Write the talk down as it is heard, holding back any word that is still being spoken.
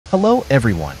Hello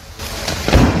everyone.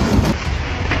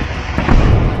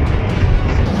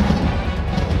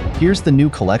 Here's the new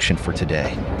collection for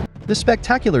today. The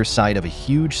spectacular sight of a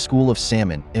huge school of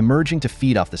salmon emerging to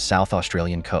feed off the South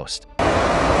Australian coast.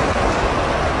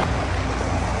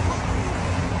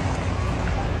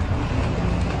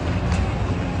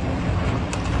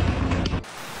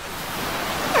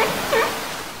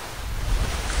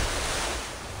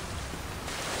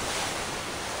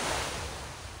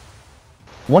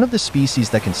 One of the species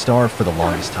that can starve for the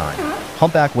longest time.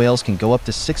 Humpback whales can go up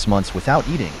to 6 months without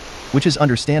eating, which is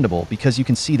understandable because you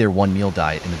can see their one-meal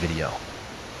diet in the video.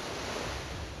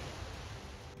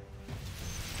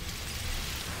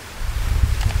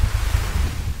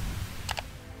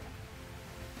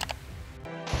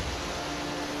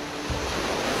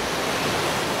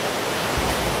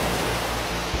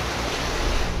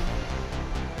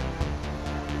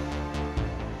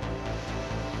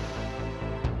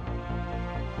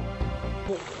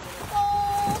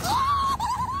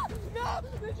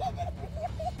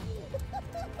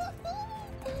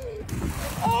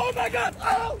 Oh my god!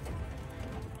 Ow!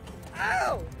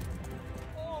 Ow!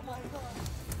 Oh my god!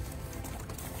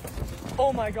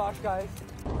 Oh my gosh, guys.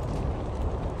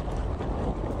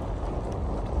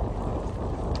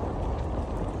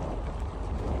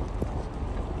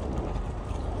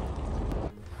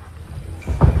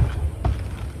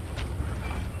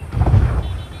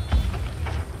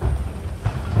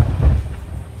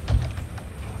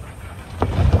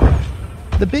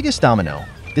 The biggest domino.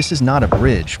 This is not a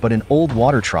bridge, but an old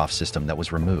water trough system that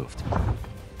was removed.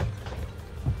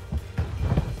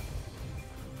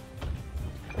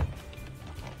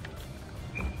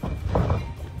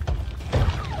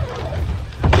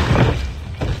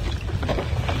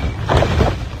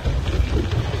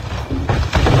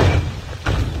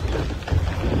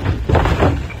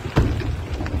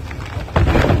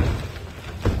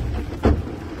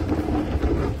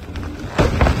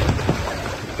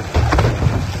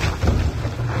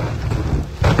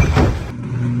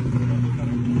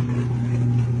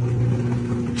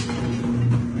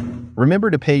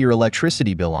 Remember to pay your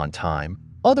electricity bill on time,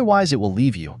 otherwise it will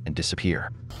leave you and disappear.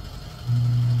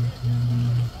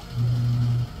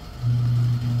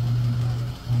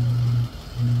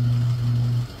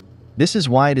 This is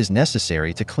why it is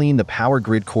necessary to clean the power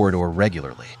grid corridor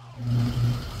regularly.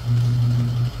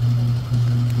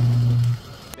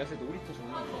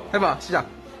 해봐, 시작.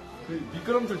 그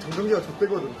미끄럼틀 정전기가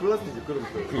줬대거든. 플라스틱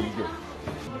미끄럼틀. 그게 이게.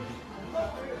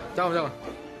 잠깐만.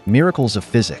 Miracles of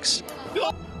physics.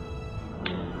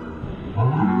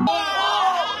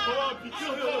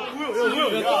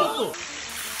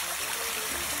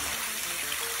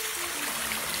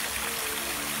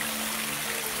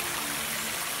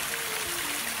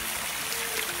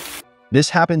 This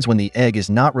happens when the egg is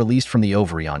not released from the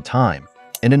ovary on time,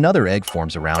 and another egg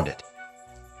forms around it.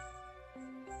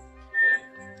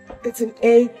 It's an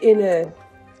egg in a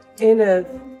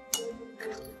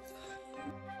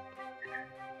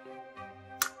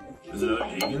Is it an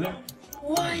egg in there?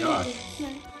 Oh my gosh.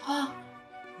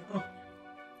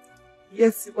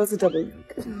 yes, it was a double.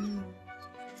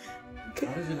 Okay.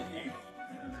 What is an egg?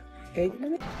 Egg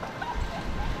in it?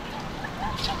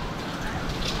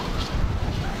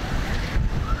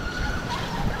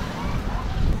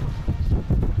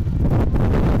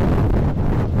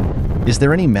 Is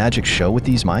there any magic show with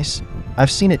these mice?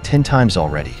 I've seen it 10 times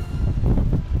already.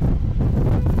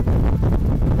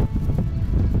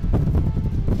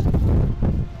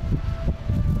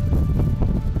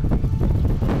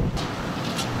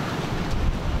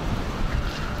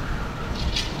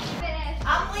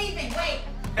 I'm leaving, wait.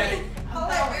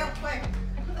 Hold it real quick.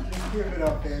 Give it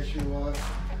up there, she was.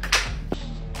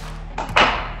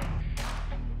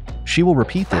 She will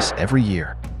repeat this every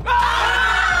year.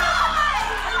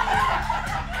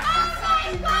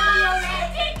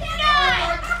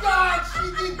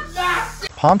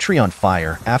 Palm tree on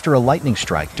fire after a lightning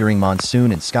strike during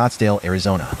monsoon in Scottsdale,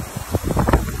 Arizona.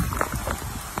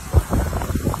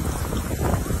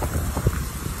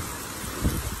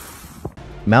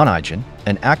 Mount Ijen,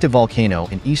 an active volcano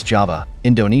in East Java,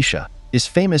 Indonesia, is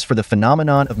famous for the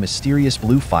phenomenon of mysterious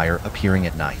blue fire appearing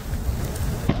at night.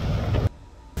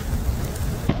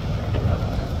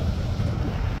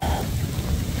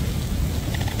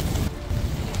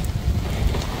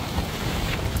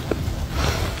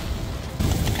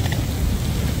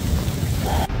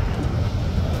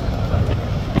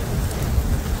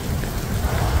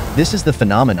 This is the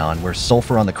phenomenon where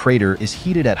sulfur on the crater is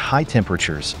heated at high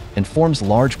temperatures and forms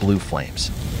large blue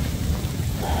flames.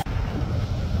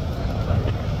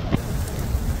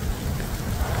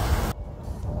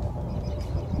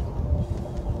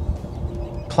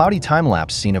 Cloudy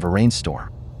time-lapse scene of a rainstorm.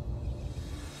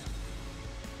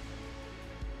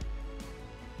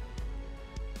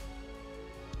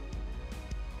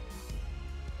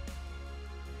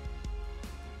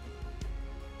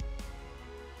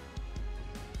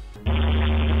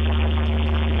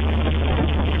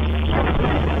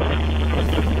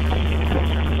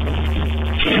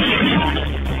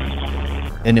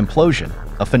 An implosion,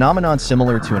 a phenomenon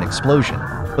similar to an explosion,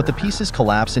 but the pieces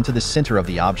collapse into the center of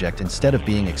the object instead of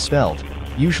being expelled,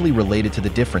 usually related to the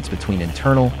difference between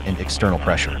internal and external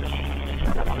pressure.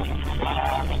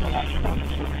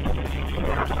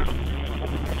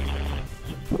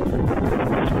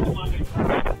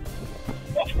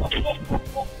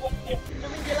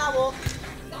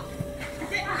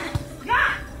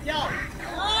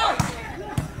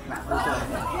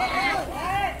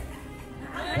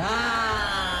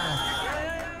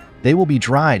 They will be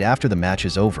dried after the match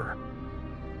is over.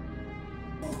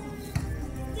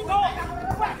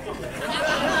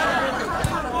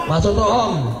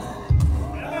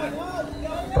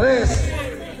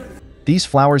 These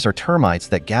flowers are termites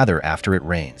that gather after it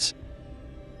rains.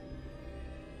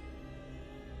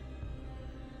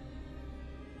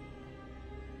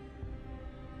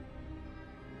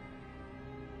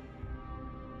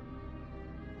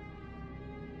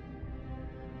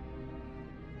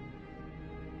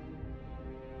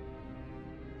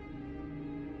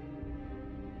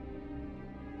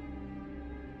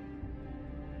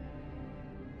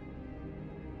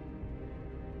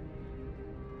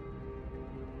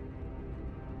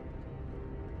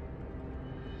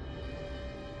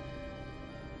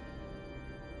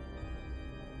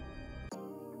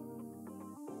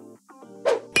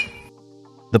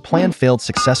 The plan failed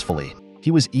successfully. He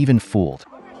was even fooled.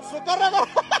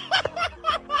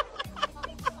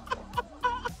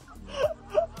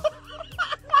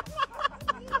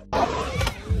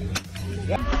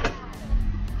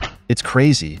 It's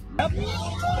crazy.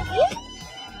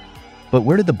 But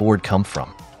where did the board come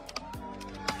from?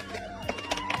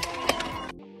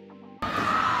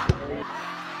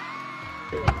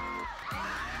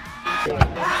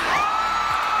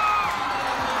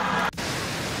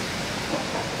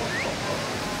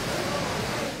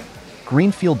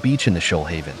 Greenfield Beach in the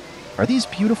Shoalhaven. Are these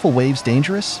beautiful waves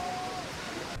dangerous?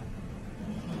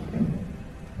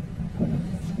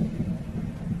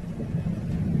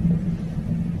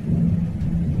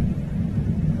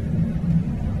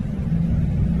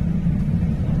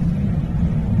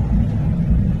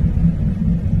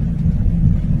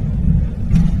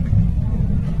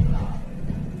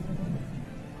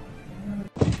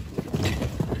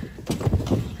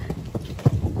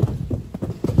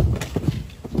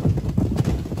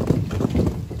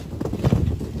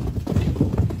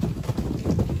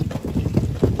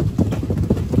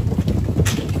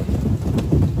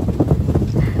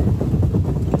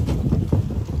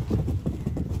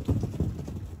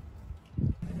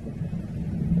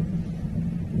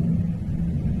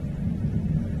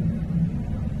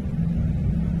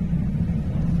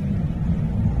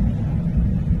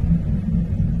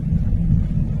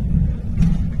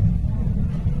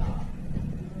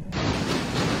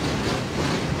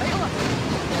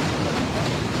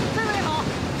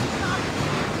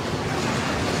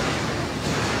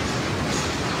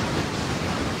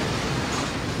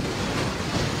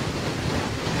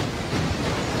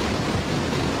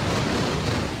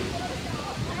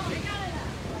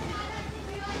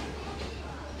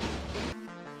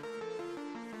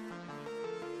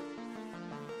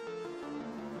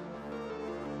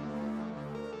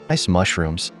 Nice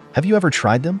mushrooms. Have you ever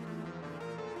tried them?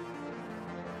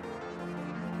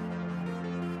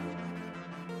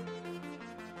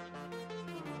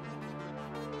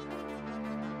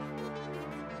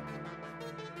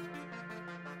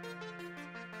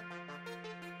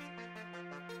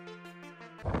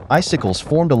 Icicles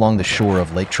formed along the shore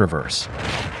of Lake Traverse.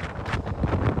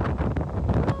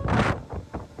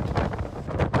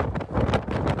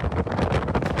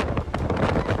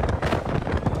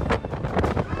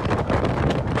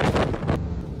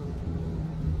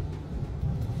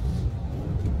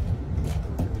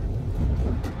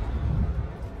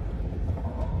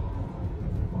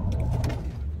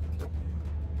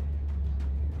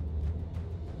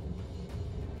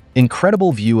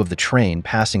 Incredible view of the train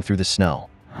passing through the snow.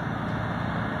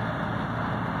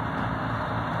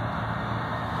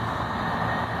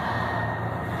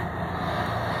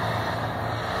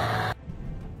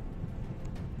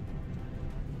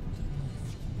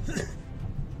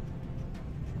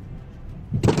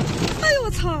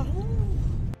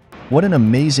 What an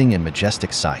amazing and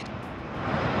majestic sight.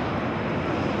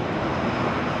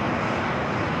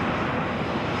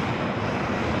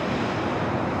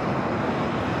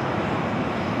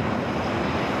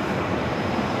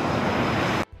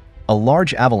 A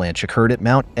large avalanche occurred at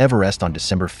Mount Everest on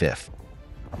December 5th.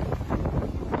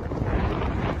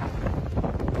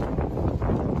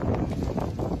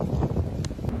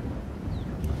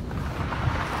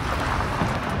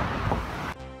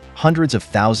 Hundreds of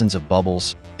thousands of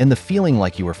bubbles, and the feeling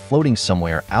like you were floating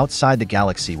somewhere outside the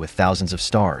galaxy with thousands of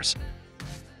stars.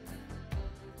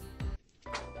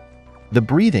 The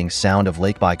breathing sound of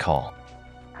Lake Baikal.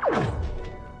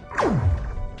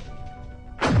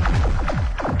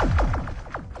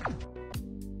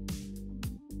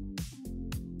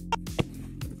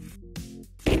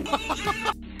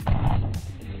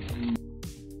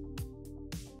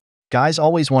 Guys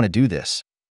always want to do this.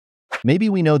 Maybe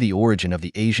we know the origin of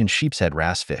the Asian sheepshead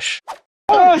wrasse fish.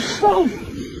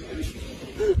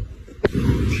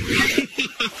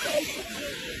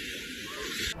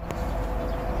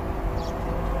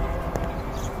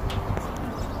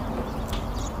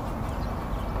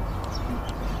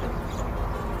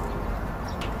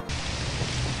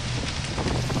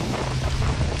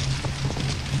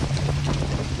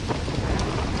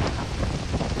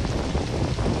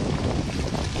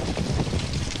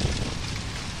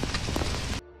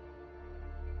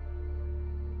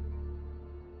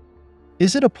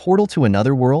 Is it a portal to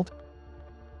another world?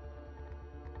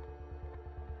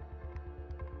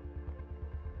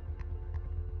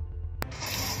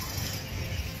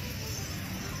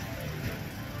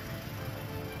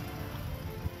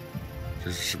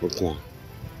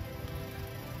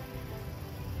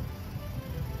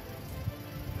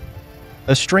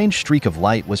 A strange streak of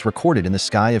light was recorded in the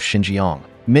sky of Xinjiang.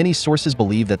 Many sources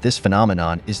believe that this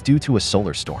phenomenon is due to a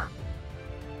solar storm.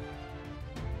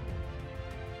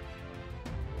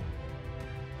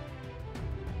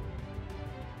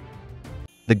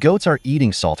 The goats are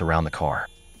eating salt around the car.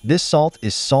 This salt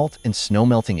is salt and snow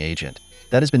melting agent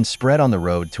that has been spread on the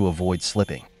road to avoid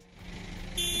slipping.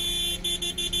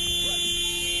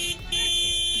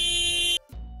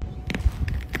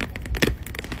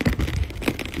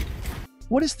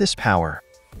 What is this power?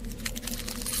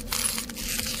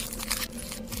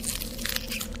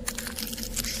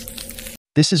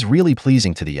 This is really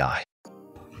pleasing to the eye.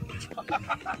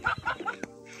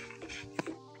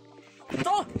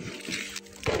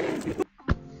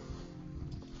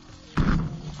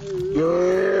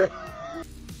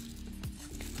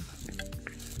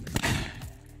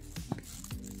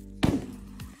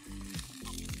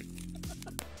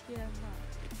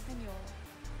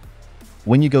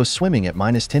 When you go swimming at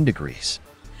 -10 degrees.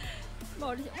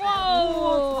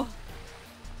 哇！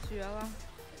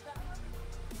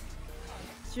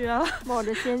绝了，冒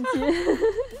着仙气。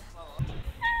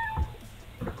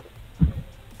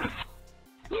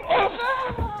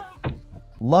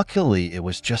Luckily, it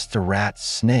was just a rat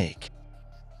snake.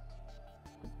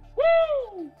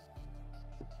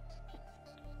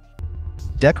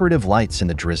 Decorative lights in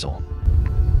the drizzle.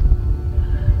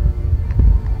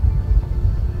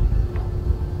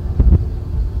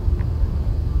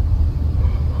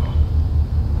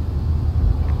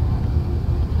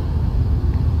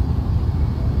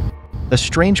 A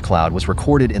strange cloud was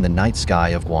recorded in the night sky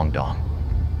of Guangdong.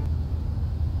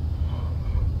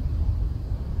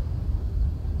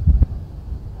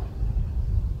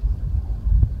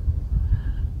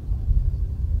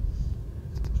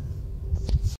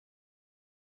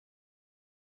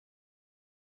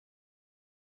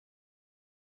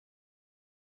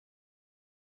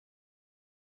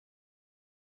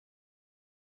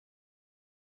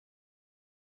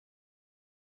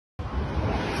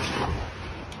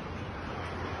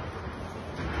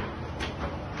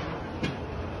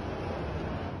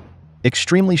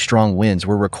 Extremely strong winds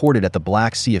were recorded at the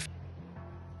Black Sea of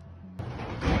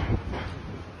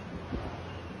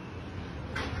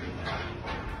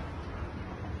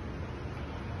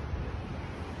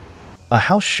A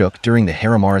house shook during the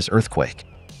Haramaras earthquake.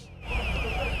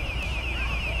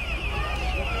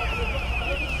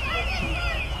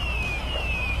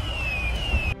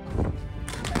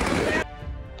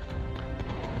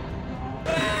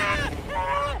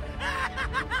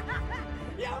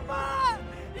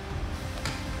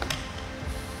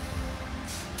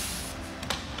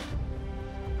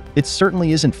 It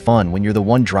certainly isn't fun when you're the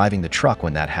one driving the truck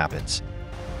when that happens.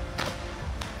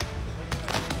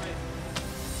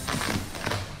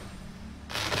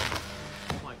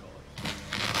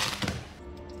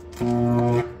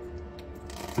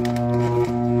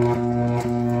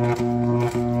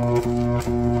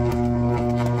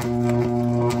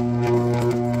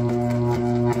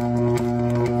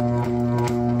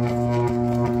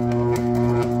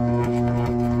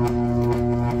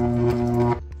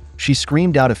 She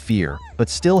screamed out of fear, but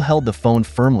still held the phone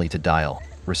firmly to dial,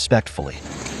 respectfully.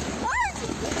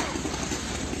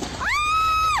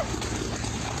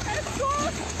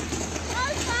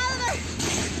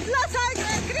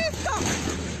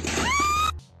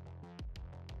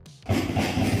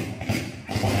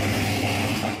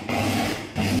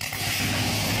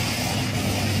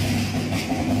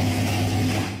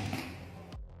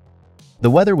 The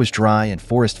weather was dry and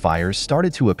forest fires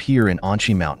started to appear in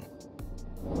Anchi Mountain.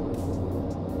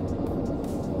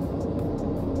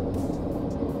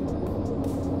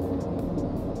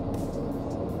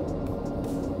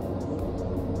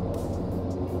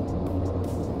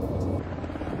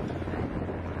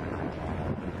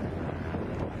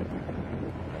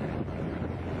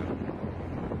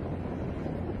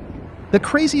 The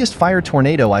craziest fire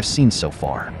tornado I've seen so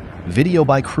far. Video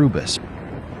by Krubus.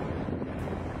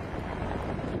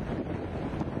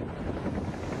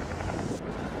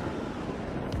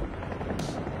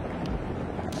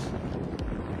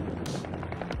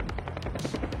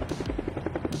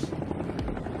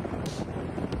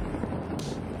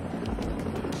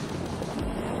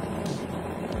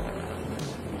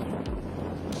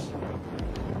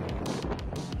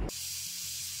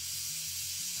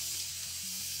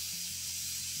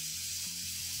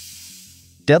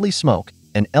 Deadly smoke,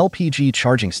 an LPG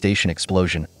charging station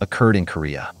explosion occurred in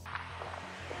Korea.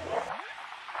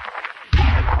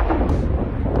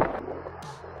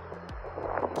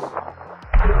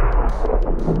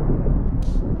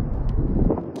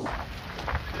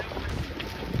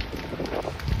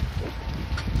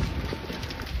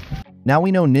 Now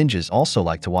we know ninjas also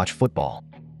like to watch football.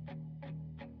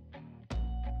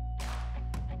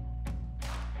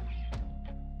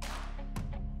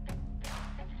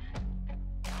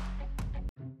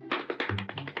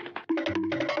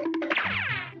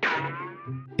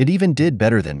 It even did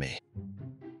better than me.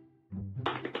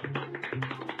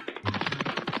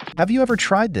 Have you ever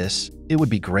tried this? It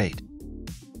would be great.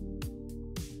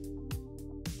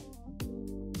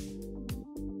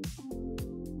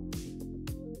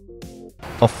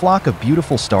 A flock of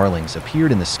beautiful starlings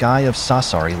appeared in the sky of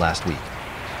Sassari last week.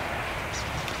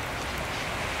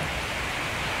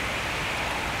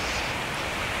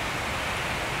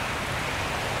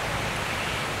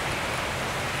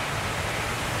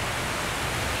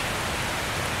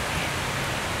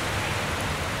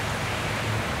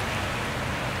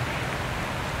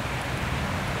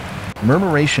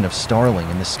 Murmuration of starling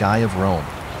in the sky of Rome,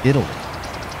 Italy.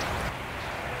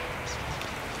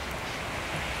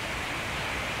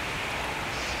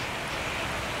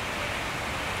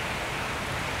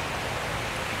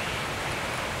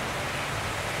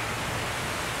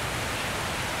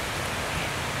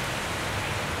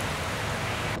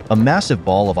 A massive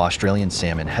ball of Australian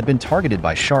salmon had been targeted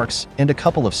by sharks and a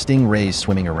couple of stingrays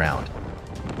swimming around.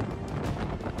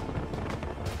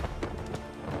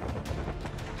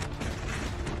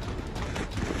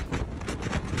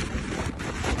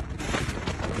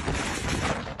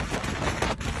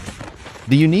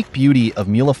 The unique beauty of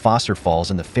Mühlefasser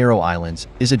Falls in the Faroe Islands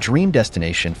is a dream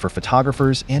destination for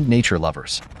photographers and nature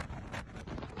lovers.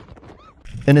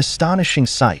 An astonishing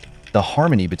sight, the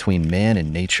harmony between man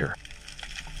and nature.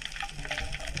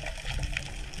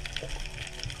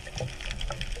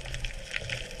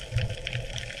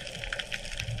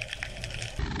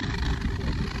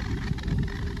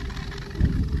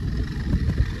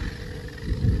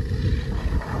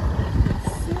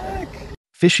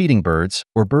 Fish eating birds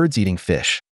or birds eating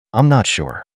fish? I'm not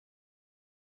sure.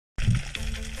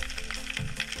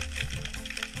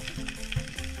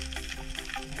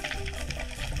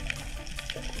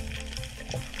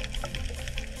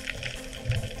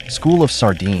 School of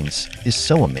Sardines is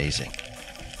so amazing.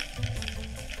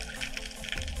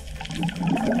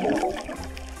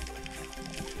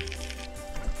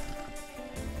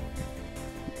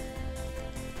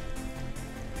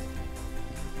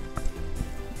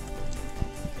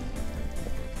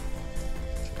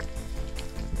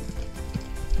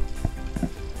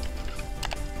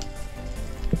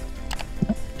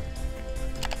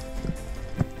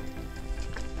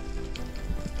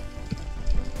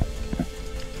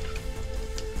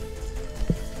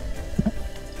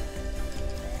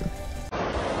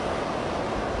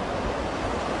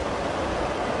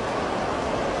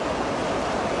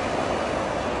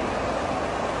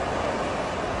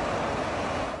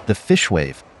 The fish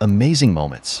wave, amazing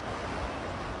moments.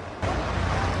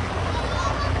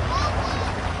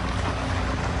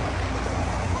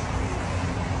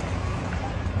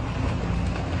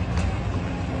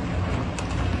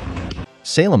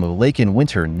 Selamu Lake in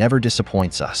winter never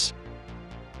disappoints us.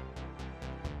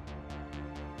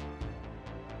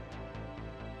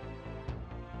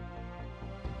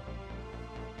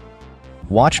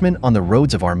 Watchmen on the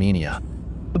roads of Armenia,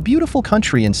 a beautiful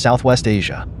country in Southwest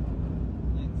Asia.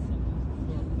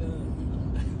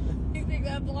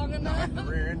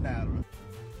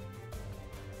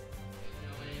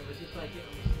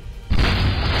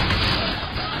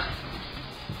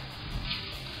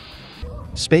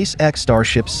 SpaceX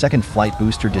Starship's second flight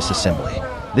booster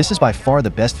disassembly. This is by far the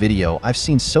best video I've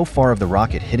seen so far of the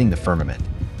rocket hitting the firmament.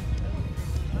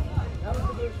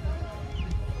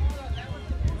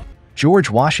 George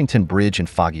Washington Bridge and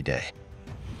foggy day.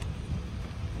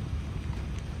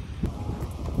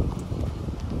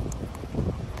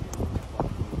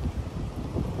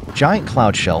 Giant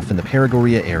cloud shelf in the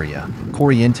Paragoria area,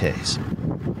 Corrientes.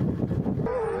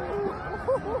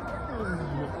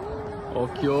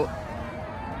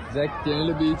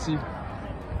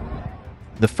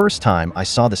 The first time I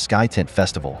saw the Sky Tent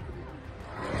Festival.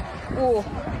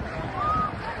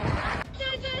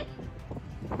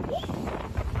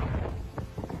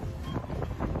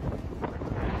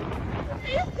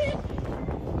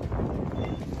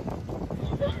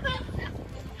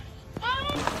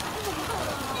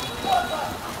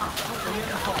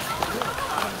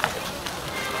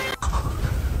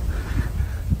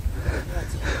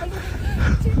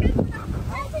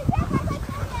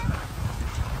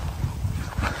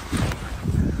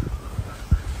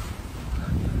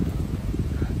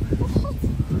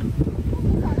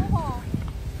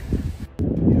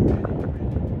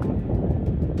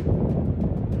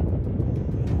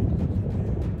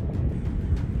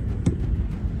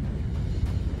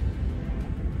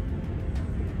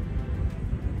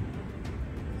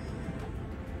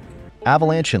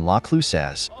 Avalanche in La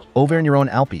Clusaz,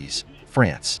 Auvergne-Rhône-Alpes,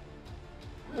 France.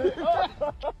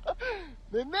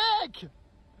 Mais mec!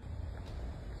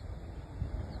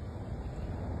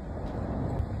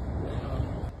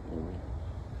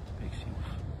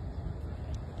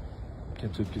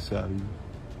 Bientôt que ça arrive.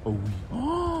 Oh oui.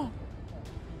 Oh!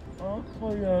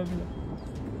 Incroyable.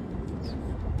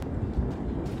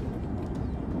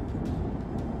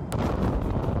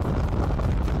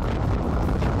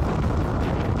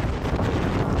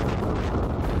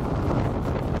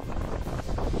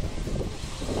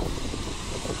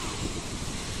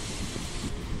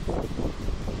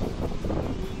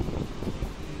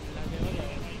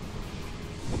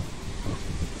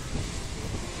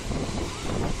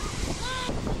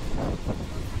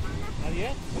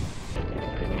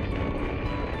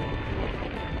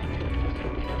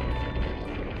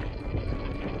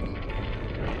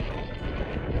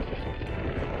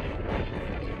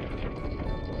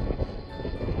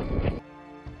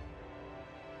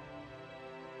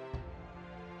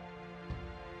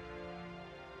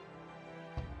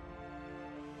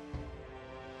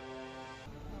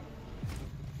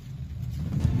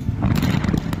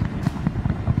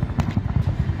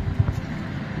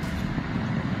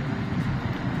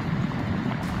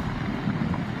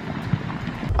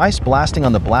 Ice blasting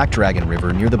on the Black Dragon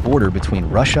River near the border between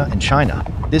Russia and China.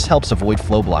 This helps avoid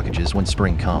flow blockages when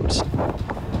spring comes.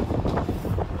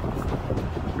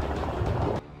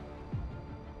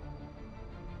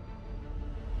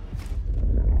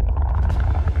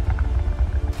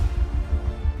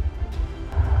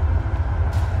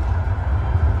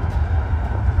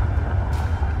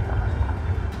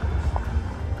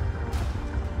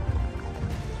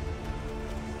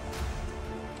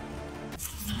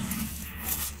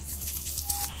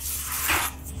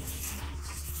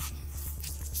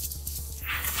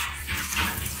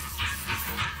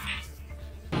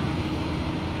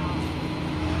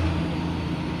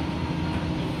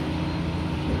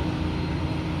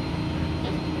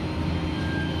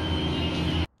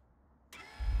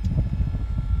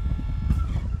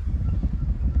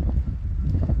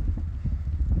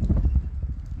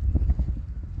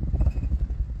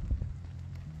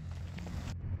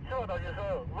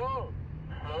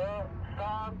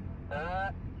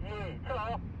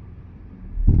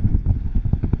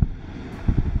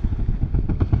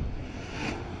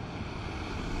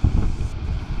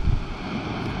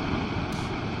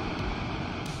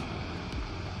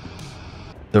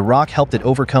 The rock helped it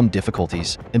overcome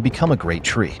difficulties and become a great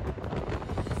tree.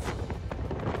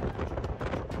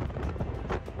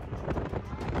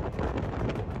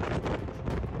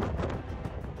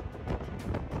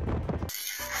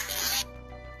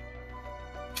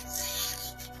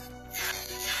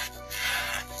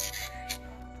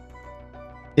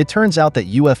 It turns out that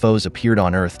UFOs appeared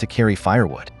on Earth to carry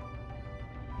firewood.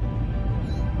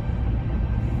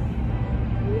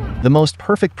 The most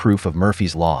perfect proof of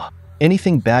Murphy's Law.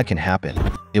 Anything bad can happen.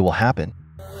 It will happen.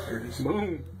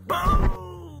 Boom.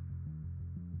 Boom.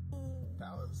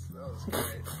 That was great.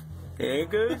 There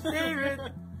goes David.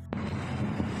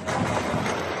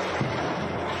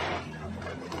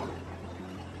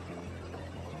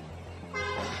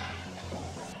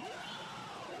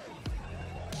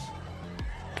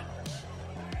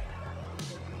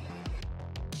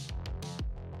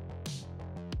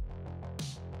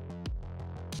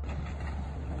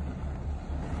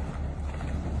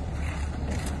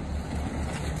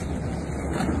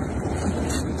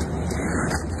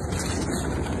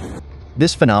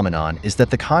 This phenomenon is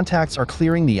that the contacts are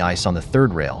clearing the ice on the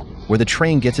third rail, where the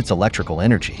train gets its electrical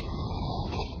energy.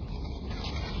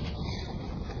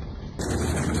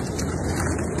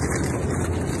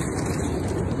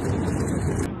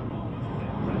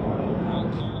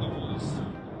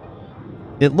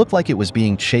 It looked like it was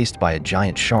being chased by a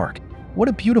giant shark. What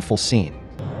a beautiful scene.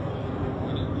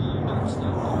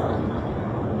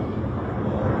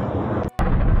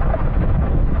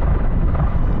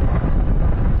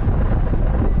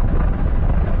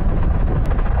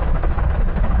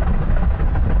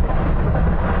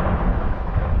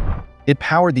 It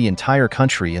powered the entire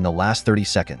country in the last 30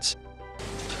 seconds.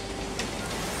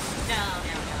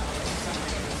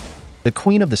 The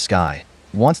Queen of the Sky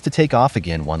wants to take off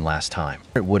again one last time.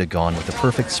 It would have gone with a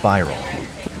perfect spiral.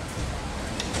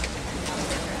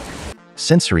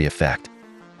 Sensory effect.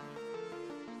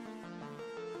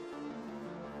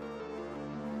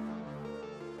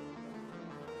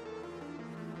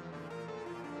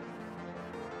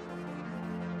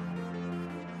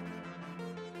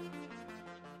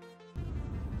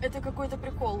 Это какой-то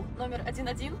прикол. Номер 11,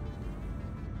 22,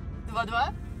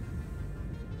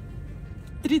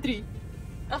 33.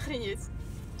 Охренеть.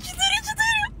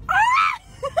 4.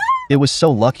 It was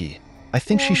so lucky. I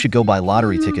think she should go buy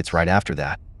lottery tickets right after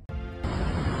that.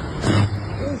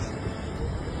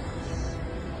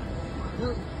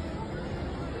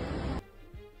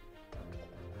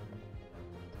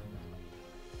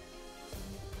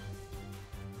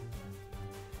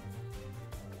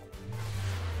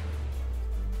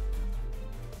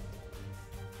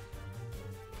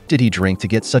 Did he drink to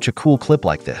get such a cool clip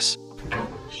like this?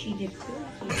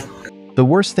 The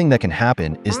worst thing that can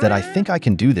happen is that I think I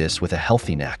can do this with a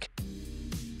healthy neck.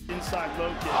 Inside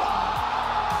low kick.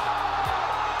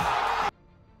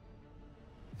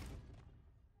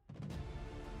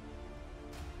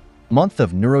 Month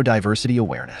of Neurodiversity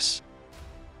Awareness.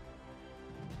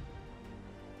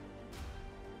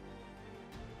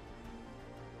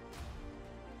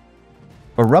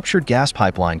 A ruptured gas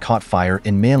pipeline caught fire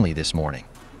in Manly this morning.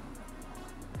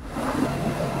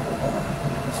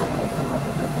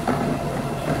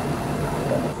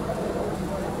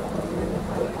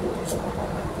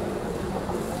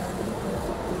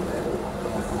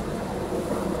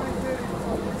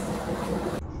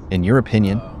 In your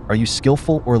opinion, are you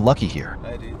skillful or lucky here?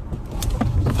 I did.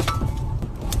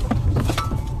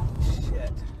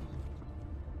 Shit.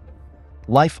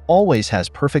 Life always has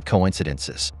perfect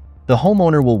coincidences. The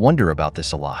homeowner will wonder about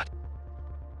this a lot.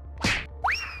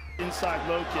 Inside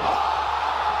low kick.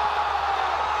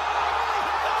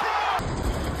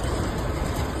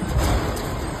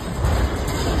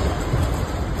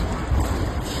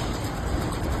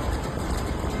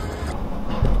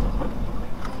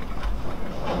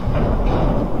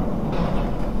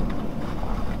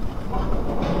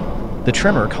 The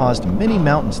tremor caused many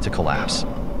mountains to collapse.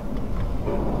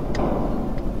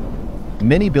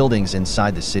 Many buildings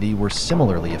inside the city were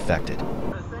similarly affected.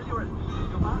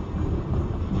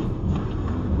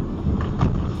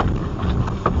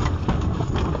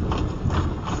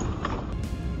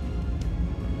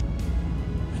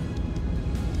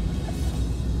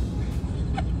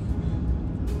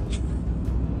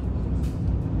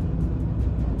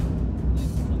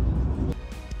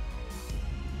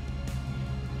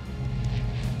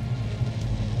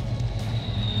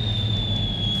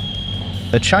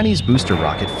 A Chinese booster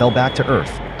rocket fell back to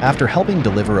Earth after helping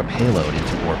deliver a payload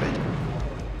into orbit.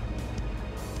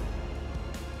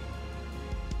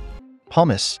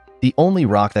 Pumice, the only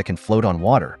rock that can float on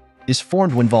water, is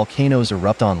formed when volcanoes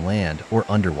erupt on land or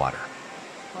underwater.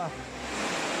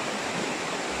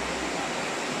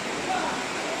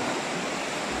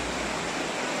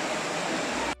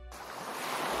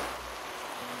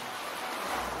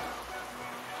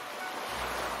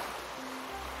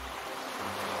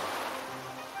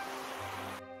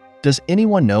 Does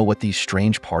anyone know what these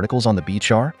strange particles on the beach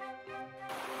are?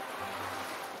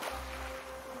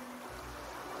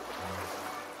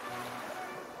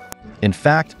 In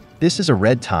fact, this is a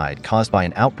red tide caused by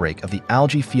an outbreak of the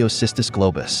algae Phaeocystis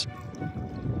globus.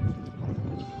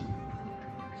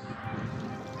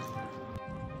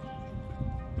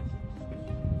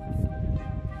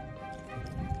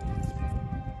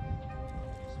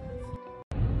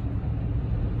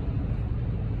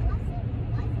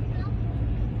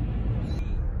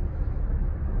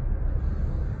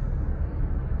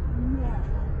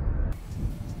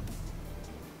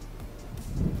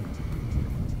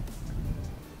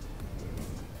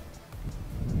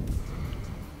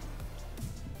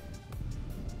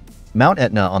 Mount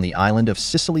Etna on the island of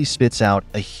Sicily spits out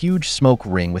a huge smoke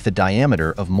ring with a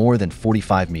diameter of more than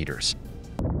 45 meters.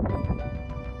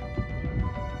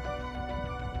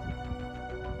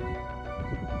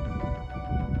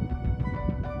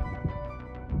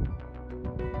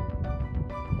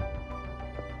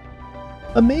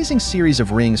 Amazing series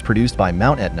of rings produced by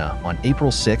Mount Etna on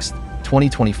April 6,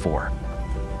 2024.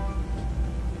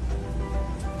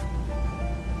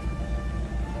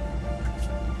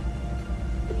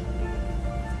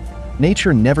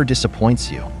 Nature never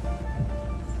disappoints you.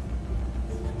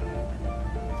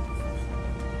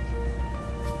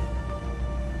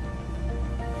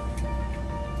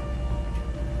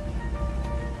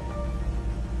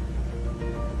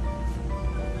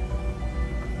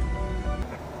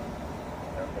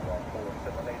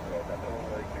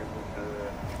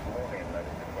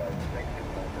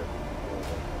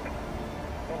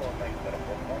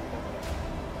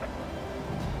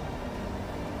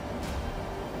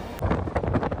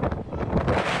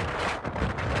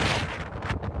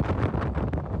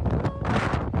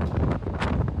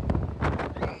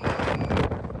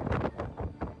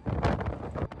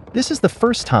 This is the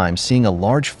first time seeing a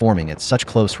large forming at such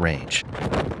close range.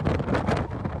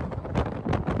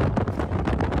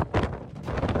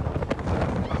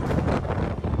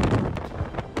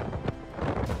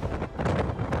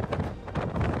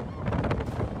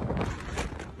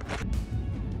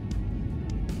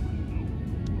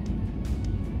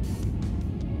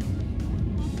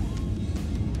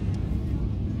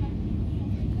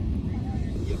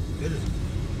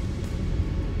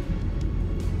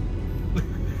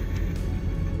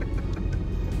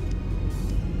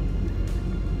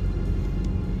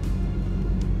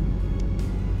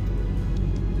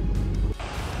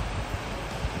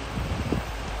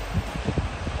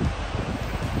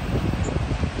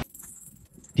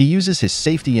 He uses his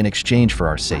safety in exchange for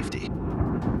our safety.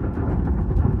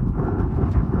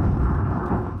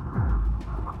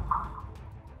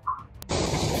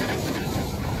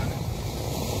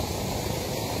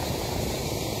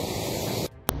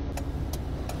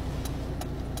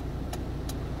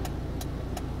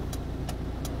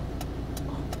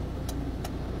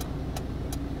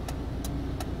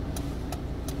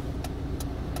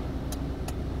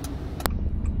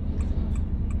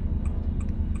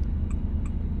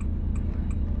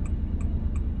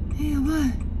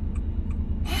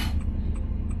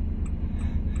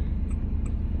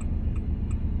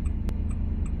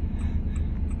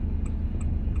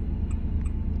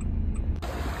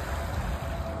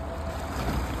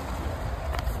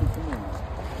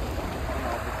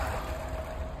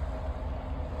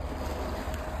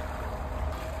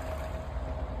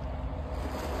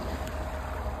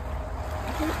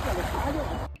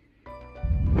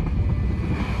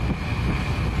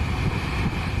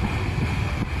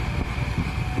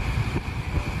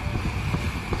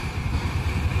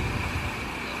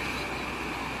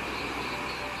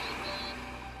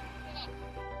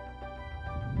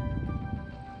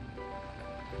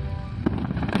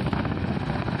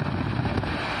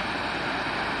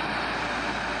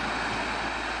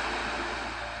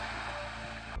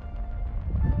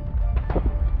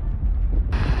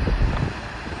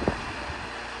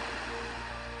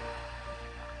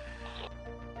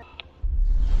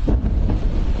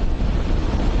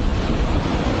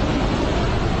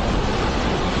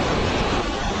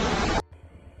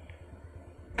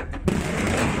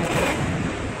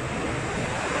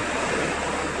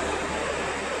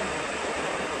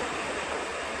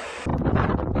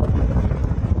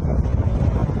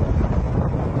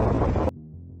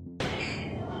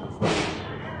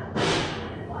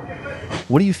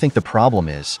 What do you think the problem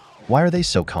is? Why are they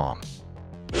so calm?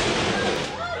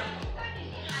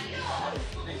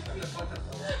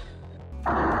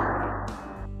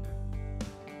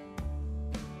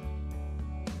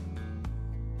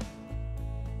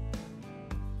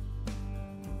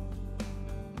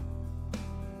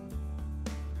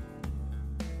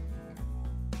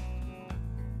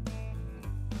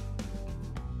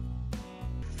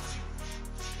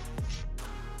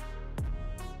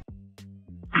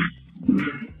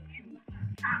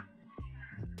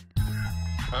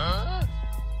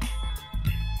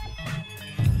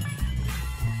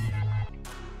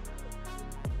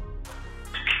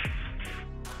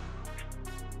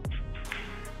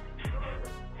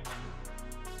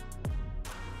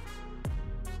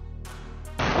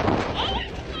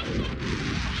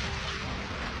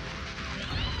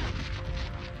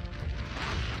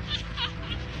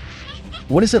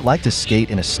 What is it like to skate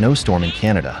in a snowstorm in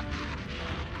Canada?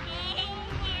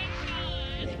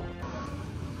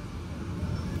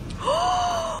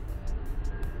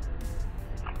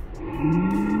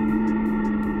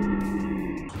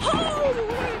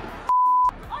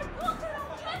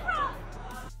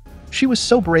 She was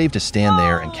so brave to stand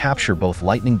there and capture both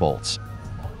lightning bolts.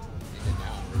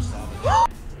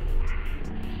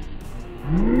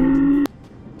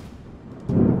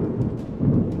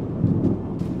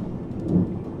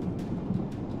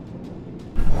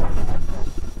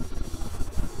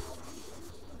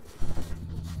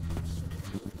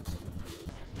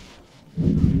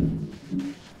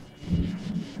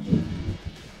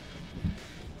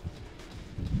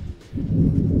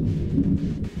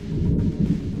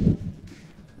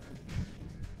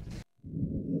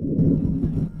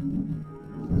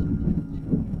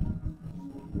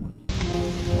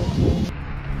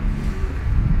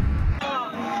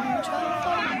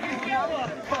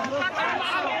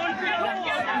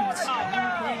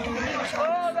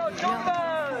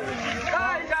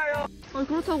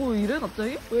 타고 이래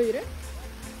갑자기? 왜 이래?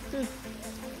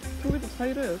 저기도 다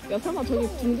이래요. 야 설마 저기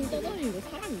둥둥 떠다니는 거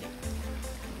사람이냐?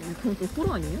 그럼 또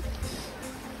호러 아니냐? 야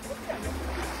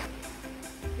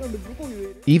근데 물고기 왜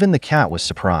이래? Even the cat was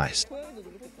surprised. 고양이도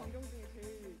그렇겠다. 안경 중에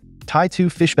제일... Tie two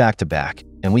fish back to back,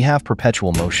 and we have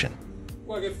perpetual motion.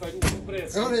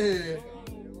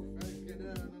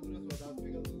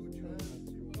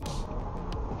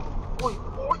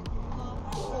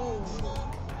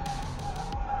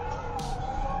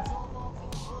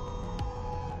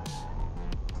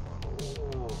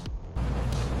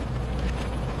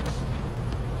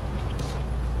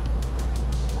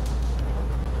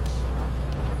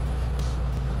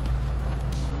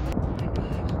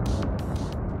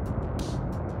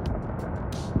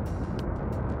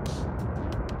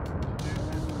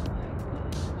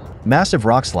 Massive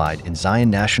rock slide in Zion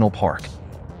National Park.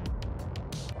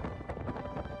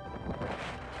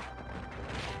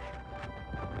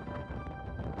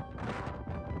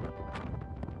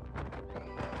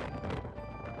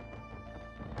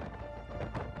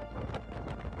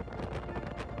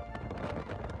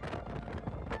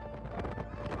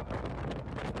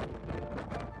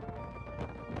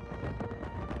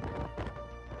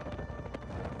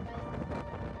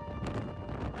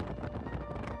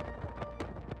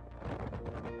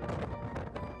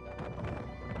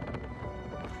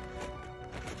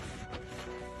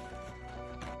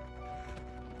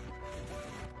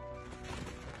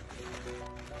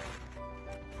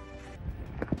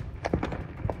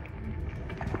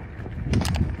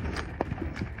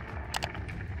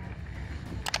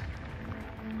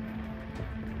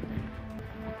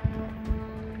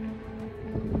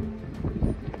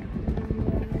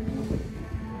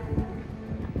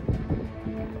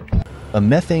 A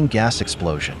methane gas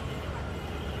explosion.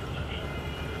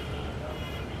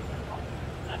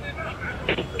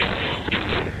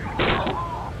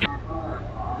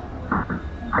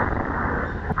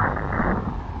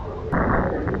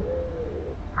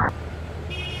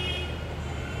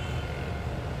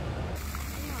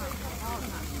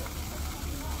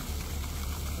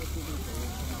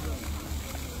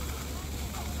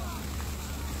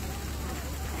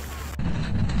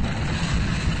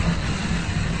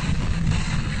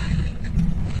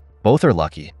 Both are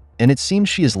lucky, and it seems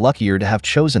she is luckier to have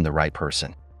chosen the right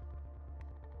person.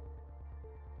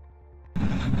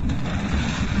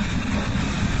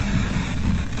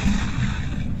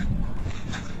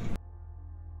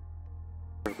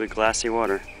 Big glassy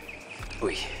water. Ooh,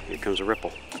 here comes a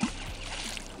ripple.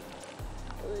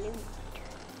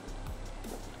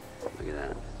 Look at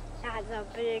that. That's a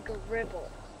big ripple.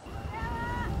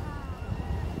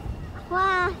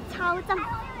 Wow, 超大.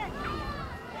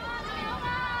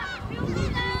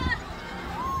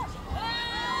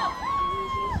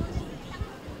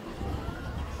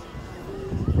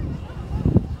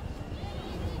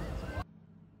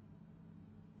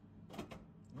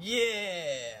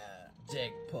 Yeah,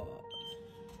 jackpot.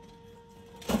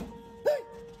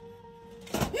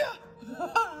 Yeah.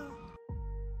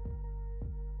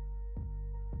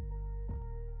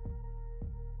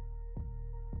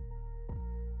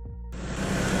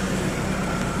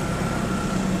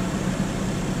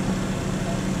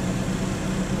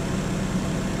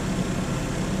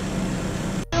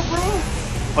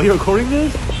 Are you recording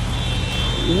this?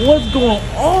 What's going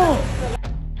on?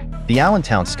 The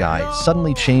Allentown sky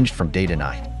suddenly changed from day to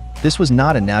night. This was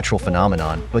not a natural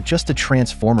phenomenon, but just a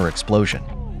transformer explosion.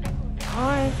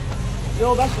 Hi.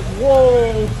 Yo, that's...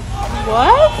 Whoa.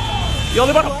 What?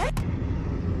 Yo, what?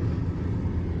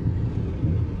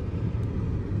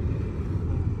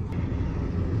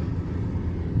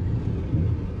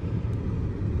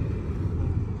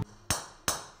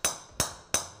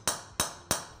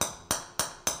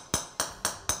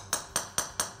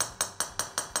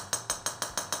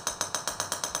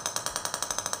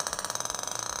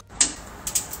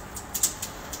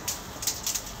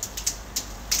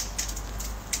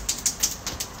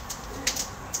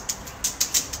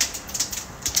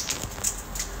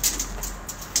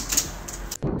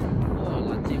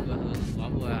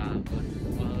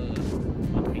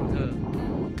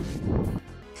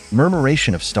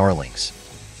 Murmuration of starlings.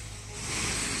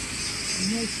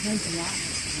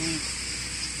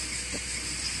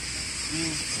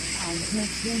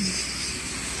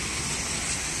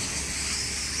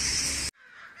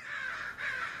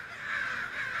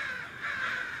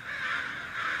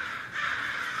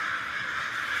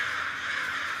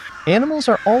 Animals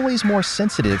are always more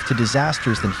sensitive to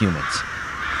disasters than humans.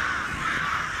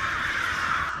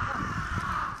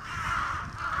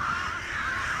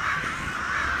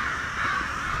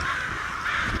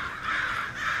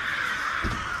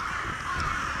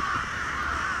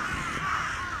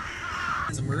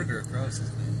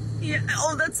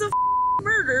 that's a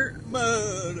murder.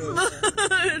 Murder.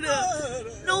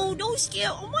 No, don't scare.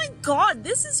 Oh my god,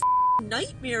 this is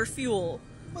nightmare fuel.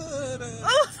 Murder.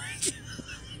 Oh my god.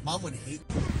 Mom would hate.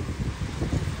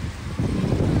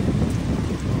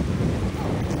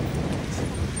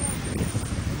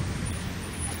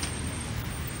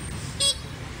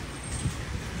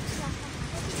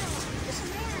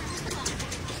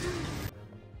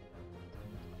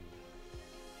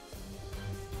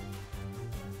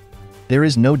 There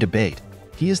is no debate.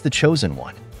 He is the chosen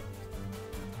one.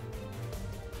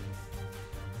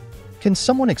 Can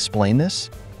someone explain this?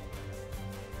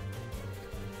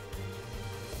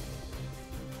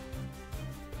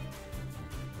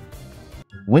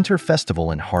 Winter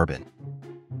Festival in Harbin.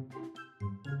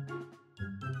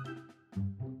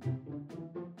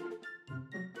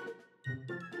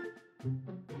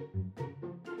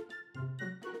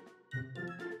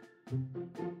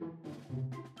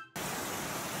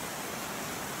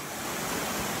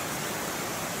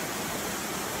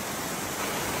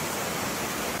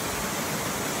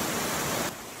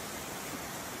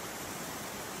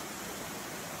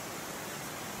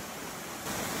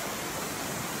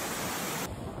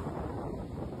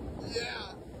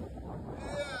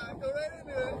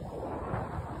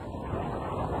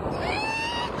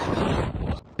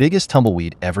 Biggest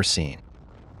tumbleweed ever seen.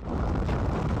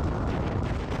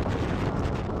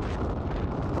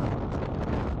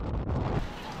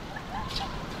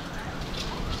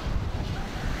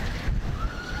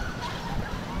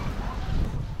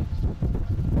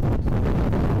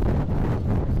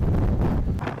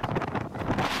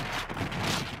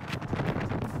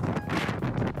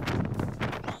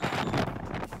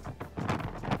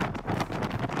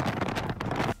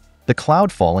 The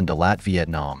cloud fall in Dalat,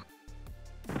 Vietnam.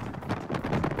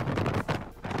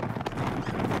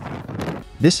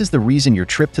 This is the reason your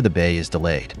trip to the bay is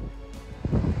delayed.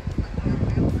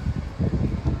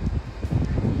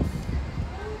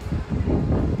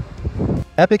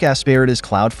 Epic asperities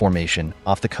cloud formation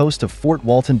off the coast of Fort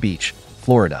Walton Beach,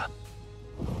 Florida.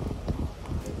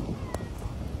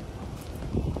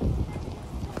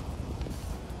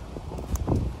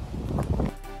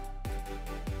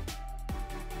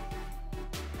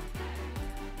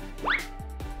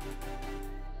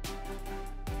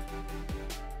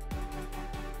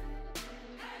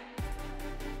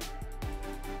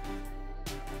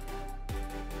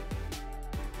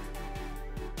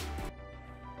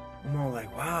 I'm all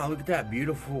like, wow, look at that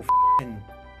beautiful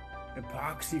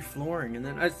epoxy flooring. And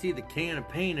then I see the can of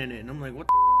paint in it, and I'm like, what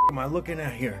the am I looking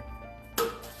at here?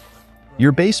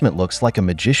 Your basement looks like a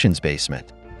magician's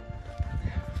basement.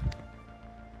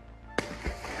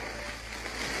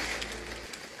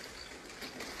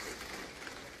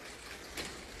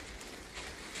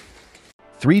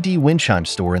 "3D wind chime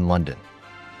store in London."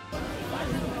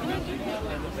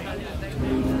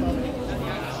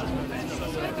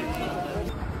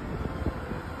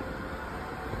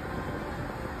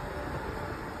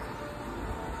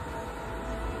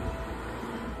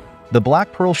 The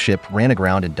Black Pearl ship ran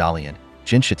aground in Dalian,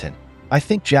 Jinchitan. I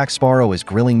think Jack Sparrow is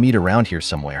grilling meat around here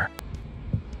somewhere.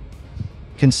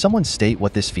 Can someone state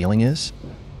what this feeling is?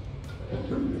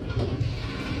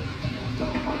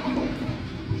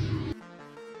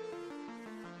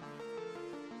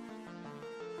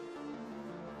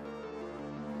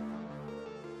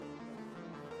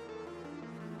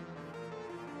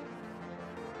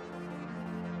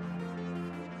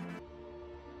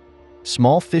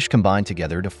 Small fish combine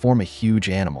together to form a huge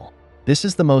animal. This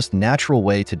is the most natural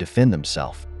way to defend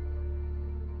themselves.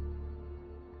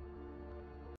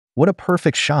 What a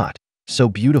perfect shot! So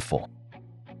beautiful.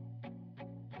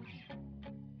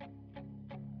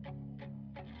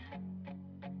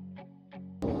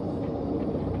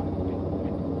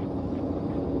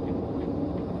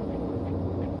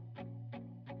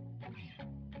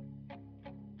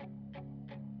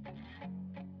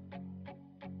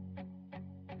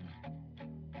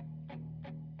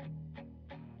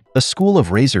 A school of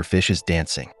razorfish is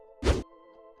dancing.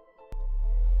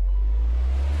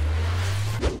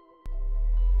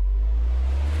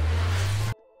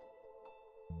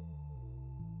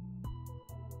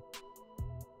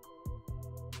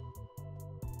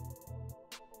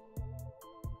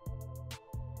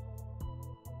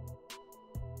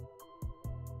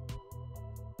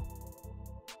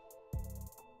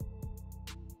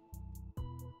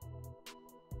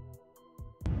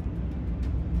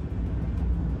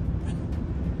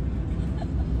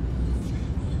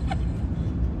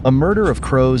 A murder of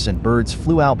crows and birds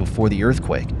flew out before the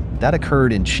earthquake that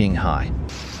occurred in Shanghai.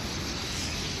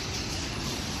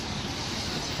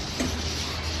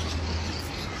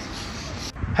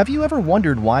 Have you ever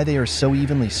wondered why they are so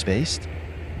evenly spaced?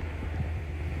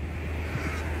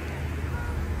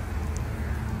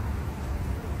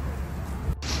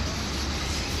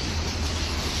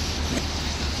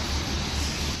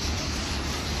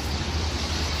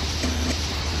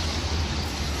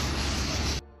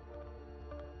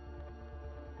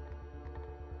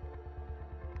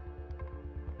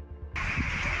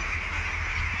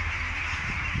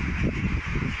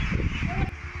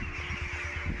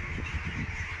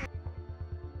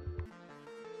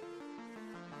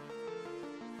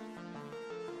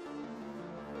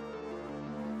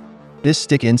 This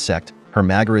stick insect,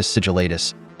 Hermagoras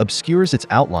sigillatus, obscures its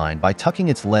outline by tucking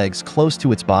its legs close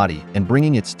to its body and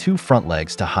bringing its two front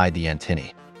legs to hide the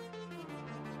antennae.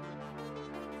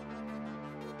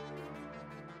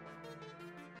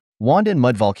 Wandan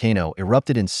mud volcano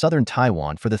erupted in southern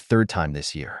Taiwan for the third time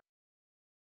this year.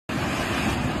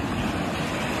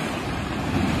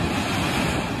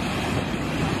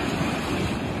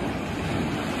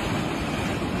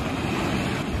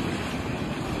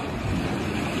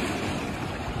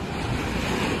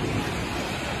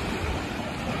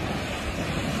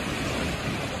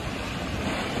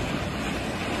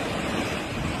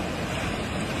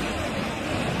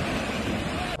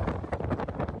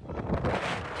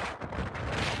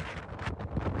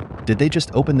 Did they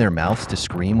just open their mouths to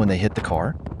scream when they hit the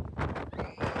car?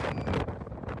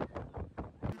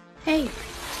 Hey.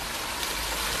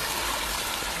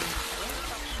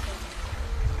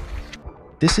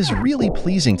 This is really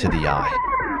pleasing to the eye.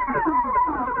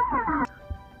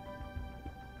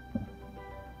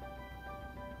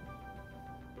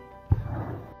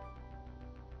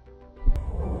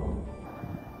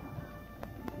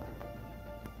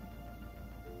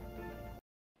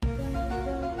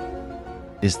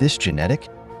 Is this genetic?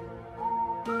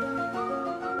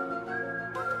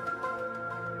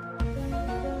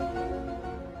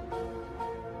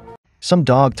 Some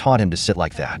dog taught him to sit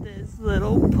like that. This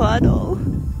little puddle.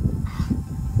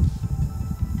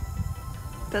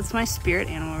 That's my spirit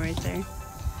animal right there.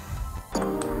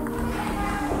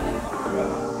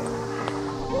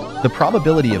 The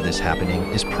probability of this happening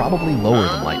is probably lower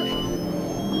than lightning.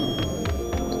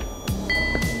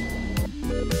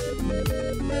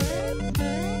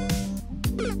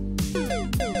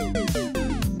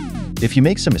 If you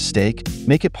make some mistake,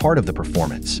 make it part of the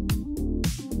performance.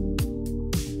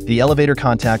 The elevator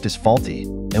contact is faulty,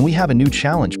 and we have a new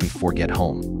challenge before get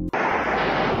home.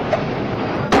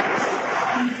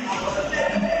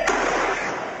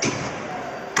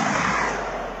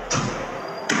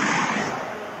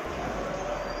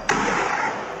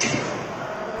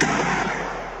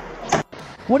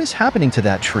 What is happening to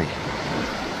that tree?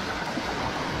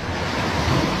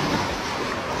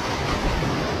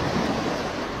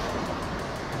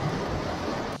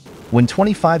 When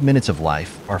 25 minutes of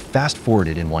life are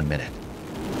fast-forwarded in 1 minute.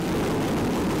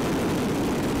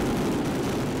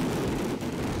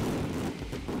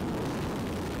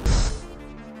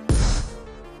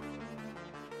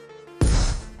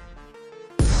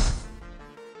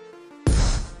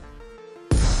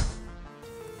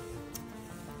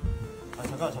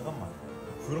 잠깐만.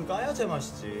 불은 까야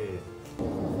제맛이지.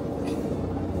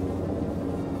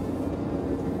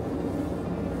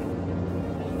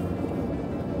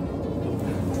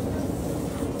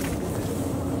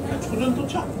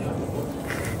 초전도치 아니야?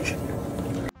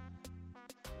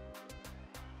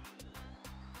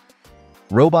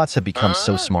 Robots have become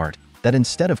so smart that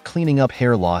instead of cleaning up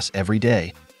hair loss every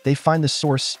day, they find the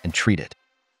source and treat it.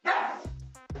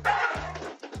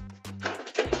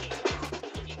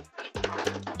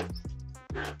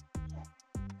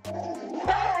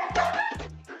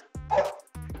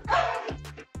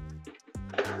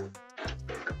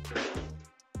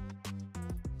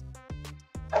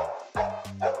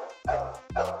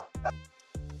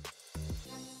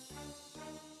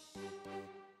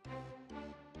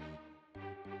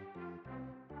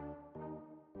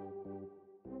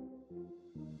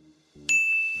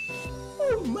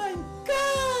 Oh my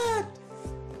god!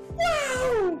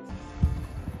 Wow!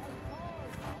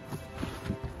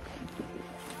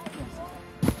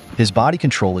 His body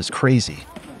control is crazy.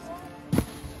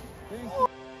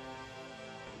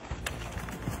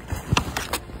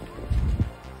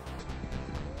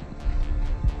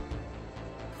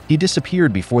 He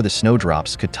disappeared before the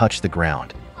snowdrops could touch the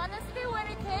ground. Honestly, when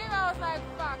it came, I was like,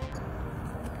 fuck.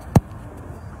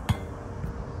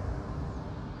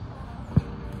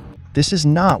 This is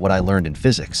not what I learned in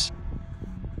physics.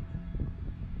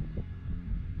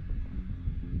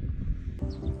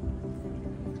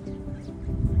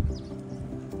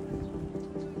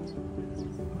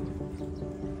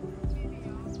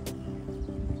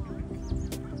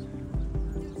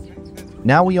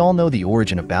 Now we all know the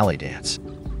origin of ballet dance.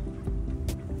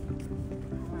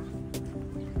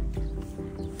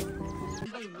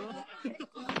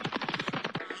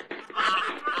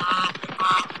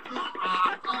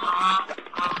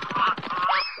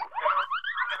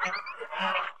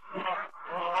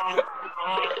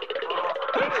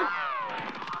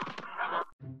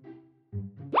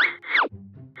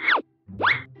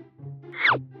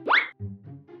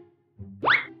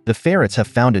 The ferrets have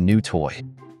found a new toy.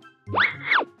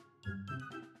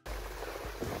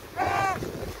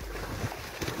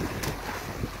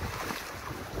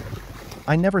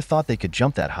 I never thought they could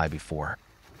jump that high before.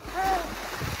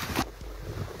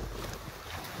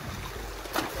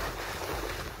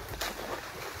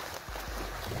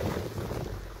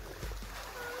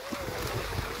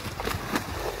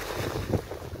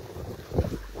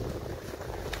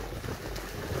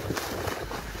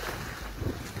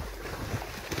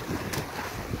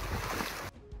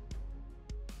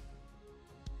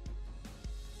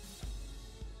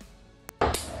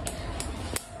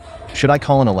 Should I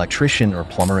call an electrician or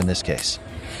plumber in this case?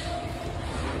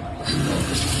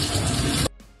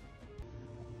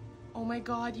 Oh my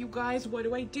god, you guys, what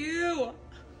do I do?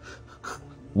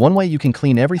 One way you can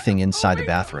clean everything inside the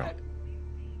bathroom.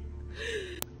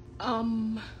 Oh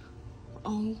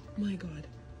my god.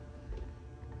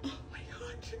 Oh my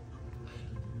god.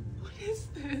 What is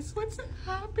this? What's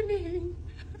happening?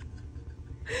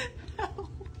 Help.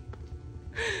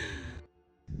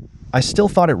 I still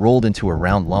thought it rolled into a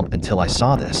round lump until I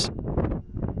saw this.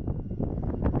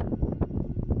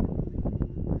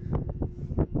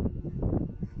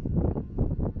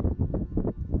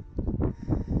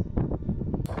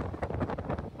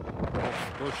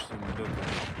 Дождь идет,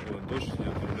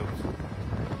 лед.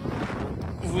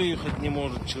 Выехать не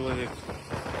может человек,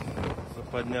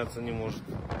 подняться не может.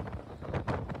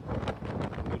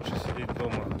 Лучше сидеть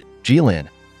дома. Jilin,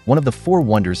 one of the four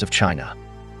wonders of China.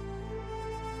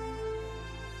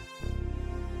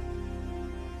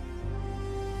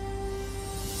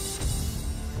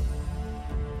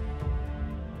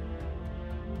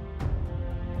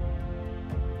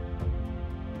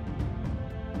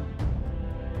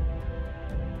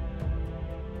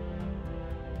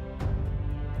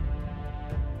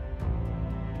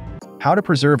 How to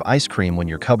preserve ice cream when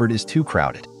your cupboard is too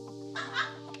crowded.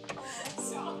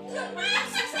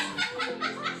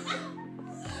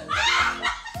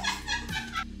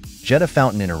 Jeddah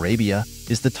Fountain in Arabia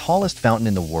is the tallest fountain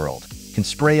in the world, can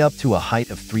spray up to a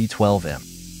height of 312 m.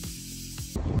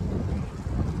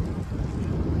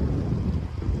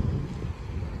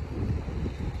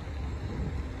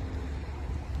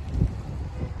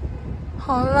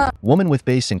 Woman with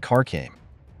base in car came.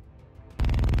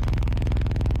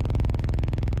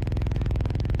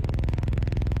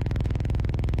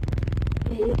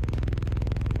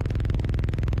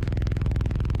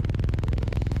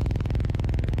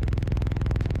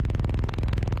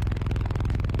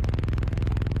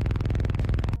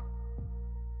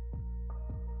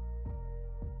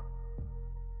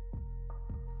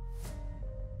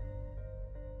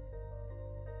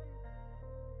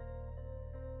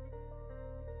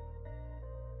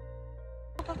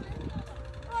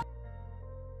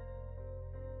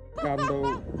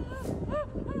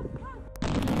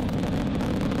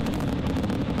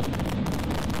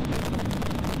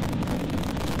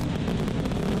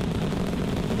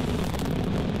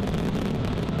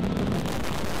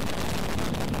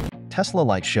 Tesla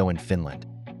light show in Finland.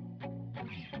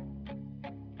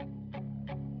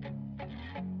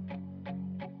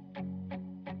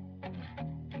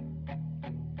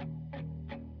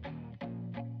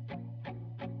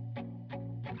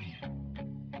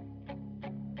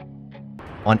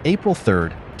 On April 3,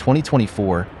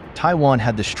 2024, Taiwan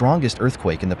had the strongest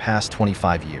earthquake in the past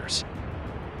 25 years.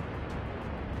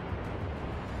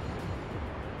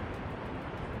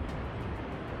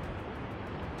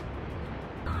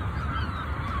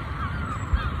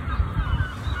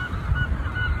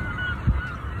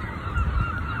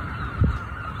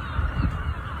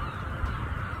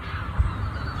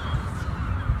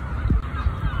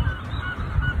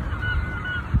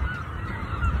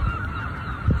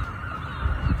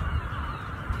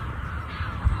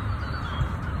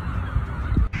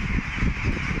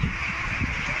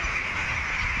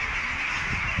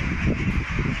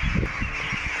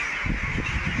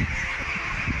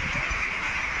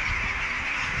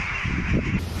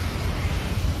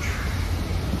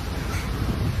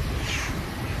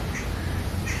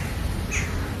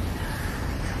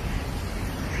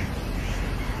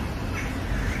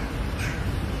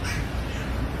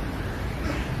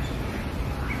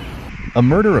 A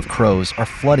murder of crows are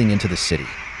flooding into the city.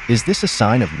 Is this a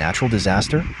sign of natural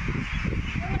disaster?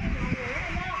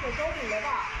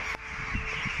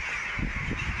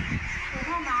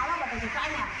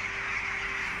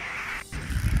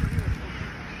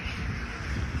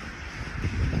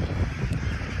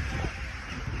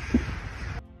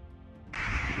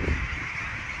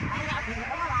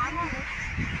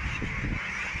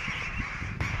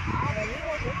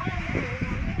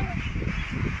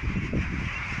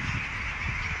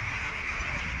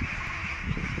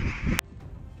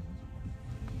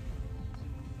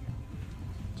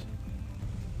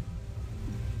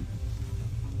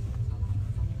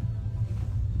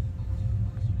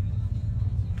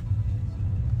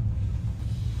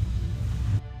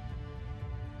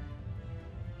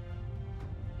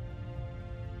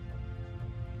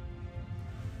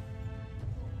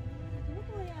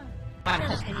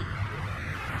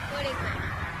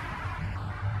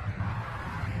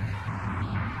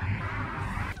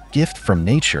 Gift from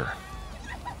nature.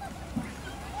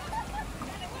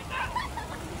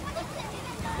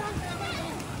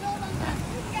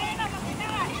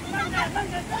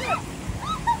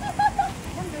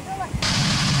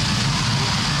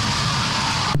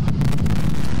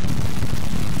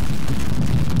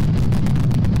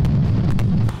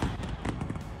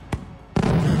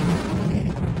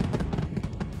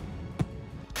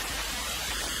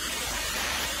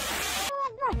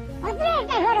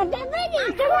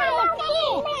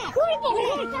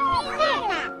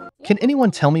 Can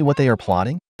anyone tell me what they are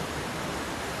plotting?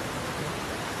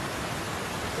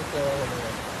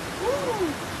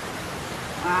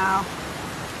 Wow.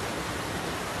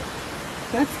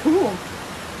 That's cool.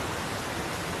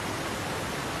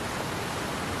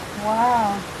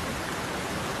 Wow.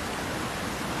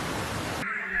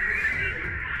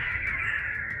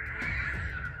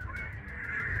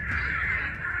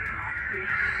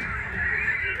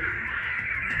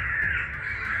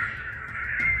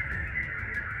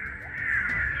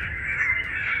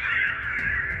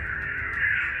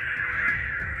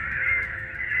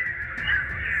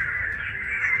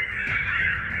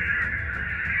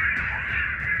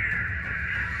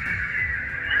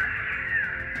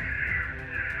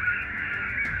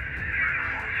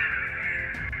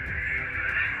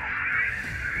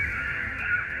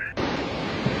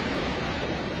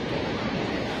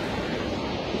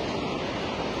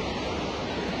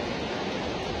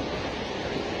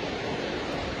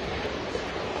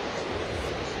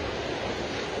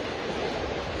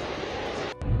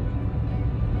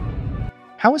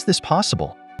 How is this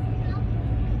possible?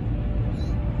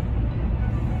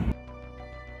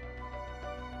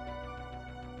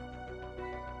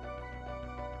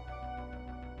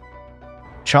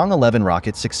 Chang 11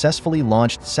 rocket successfully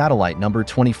launched satellite number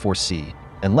 24C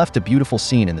and left a beautiful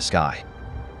scene in the sky.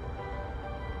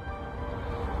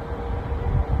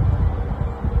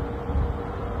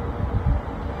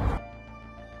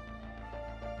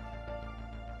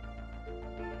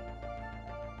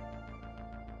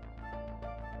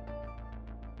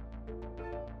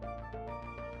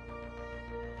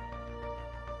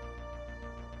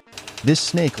 This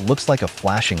snake looks like a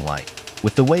flashing light,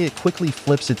 with the way it quickly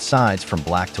flips its sides from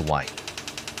black to white.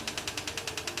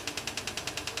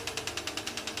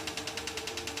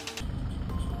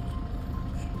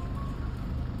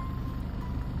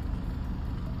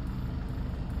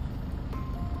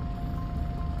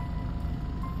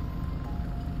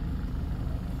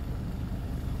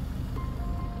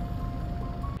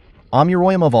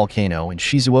 Amuroyama volcano in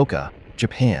Shizuoka,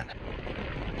 Japan.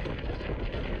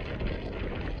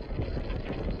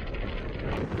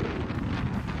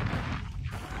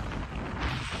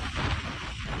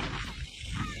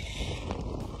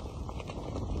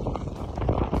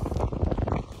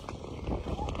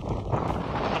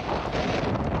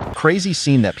 Crazy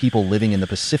scene that people living in the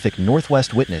Pacific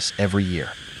Northwest witness every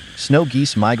year. Snow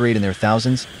geese migrate in their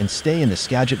thousands and stay in the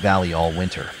Skagit Valley all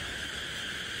winter.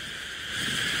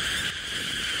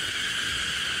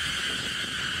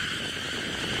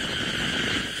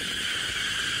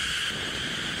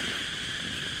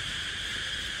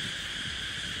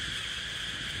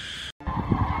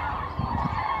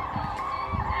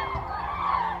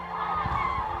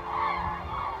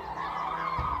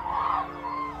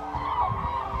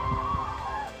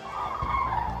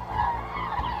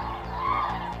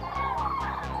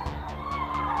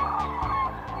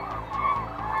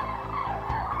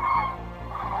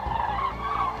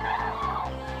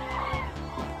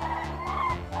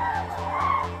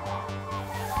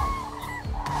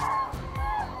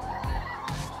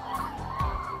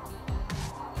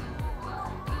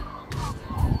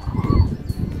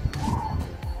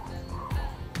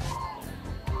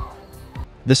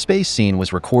 The space scene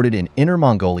was recorded in Inner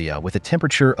Mongolia with a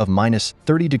temperature of minus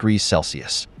 30 degrees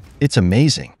Celsius. It's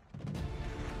amazing.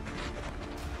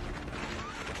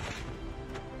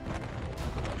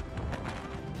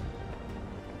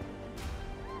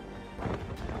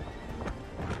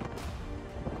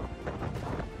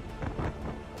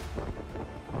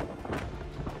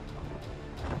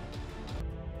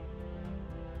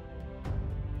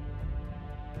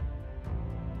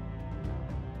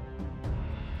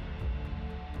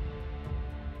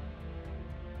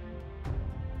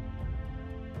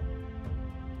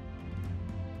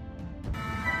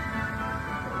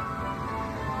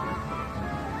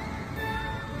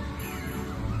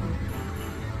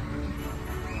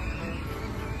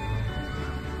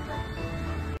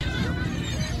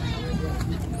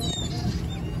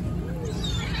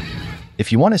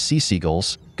 If you want to see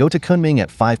seagulls, go to Kunming at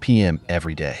 5 p.m.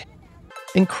 every day.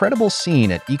 Incredible scene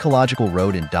at Ecological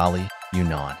Road in Dali,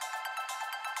 Yunnan.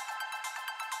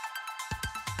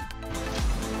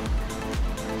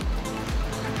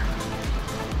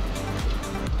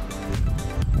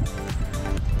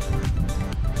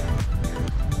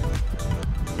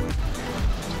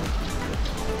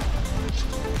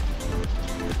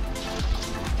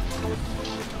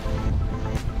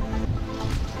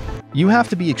 You have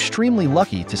to be extremely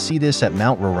lucky to see this at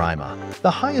Mount Roraima, the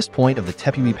highest point of the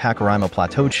Tepuy-Pacaraima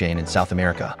Plateau chain in South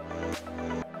America.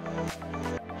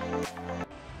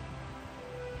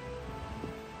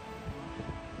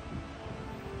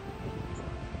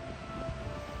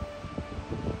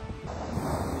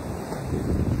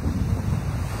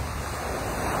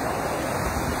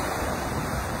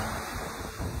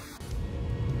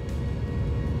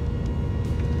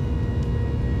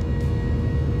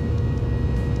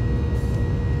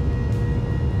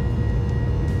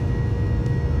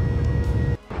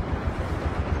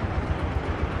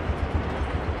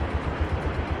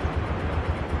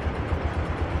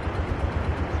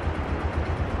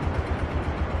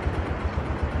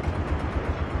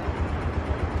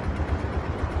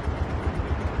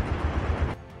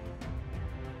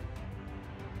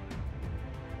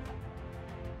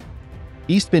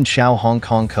 East Bin Chao, Hong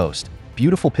Kong coast.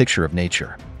 Beautiful picture of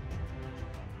nature.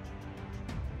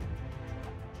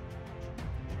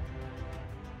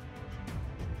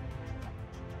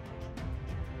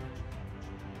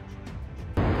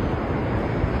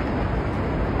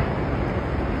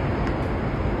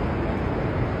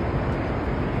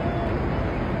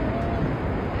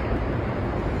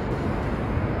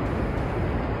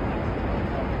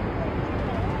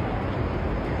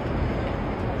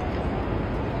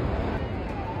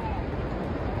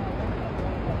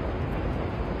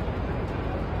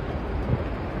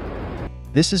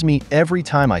 This is me every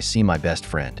time I see my best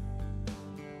friend.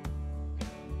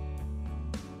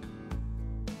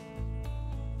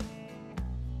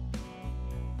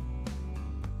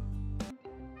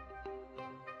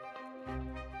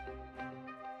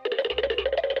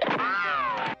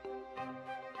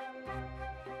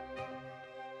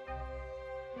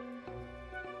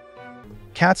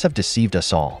 Cats have deceived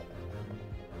us all.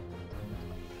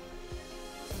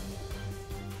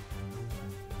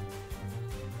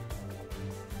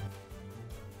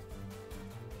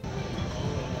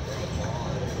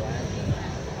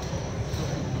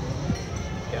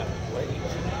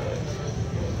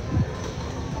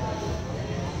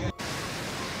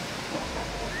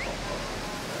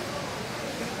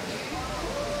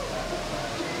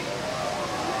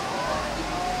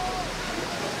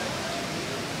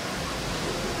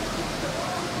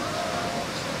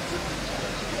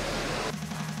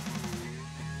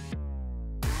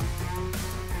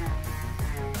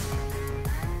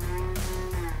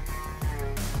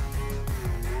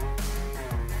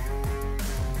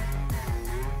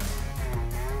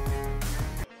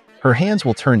 Her hands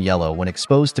will turn yellow when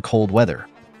exposed to cold weather.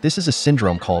 This is a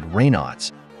syndrome called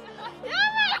Raynaud's.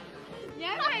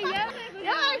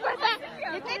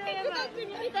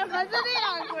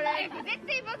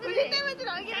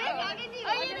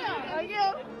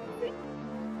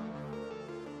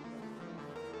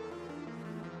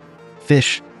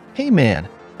 Fish. Hey man,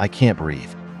 I can't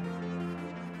breathe.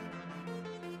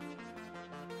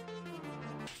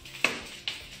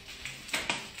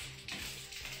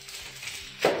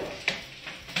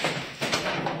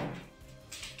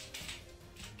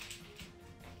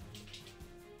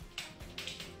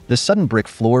 The sudden brick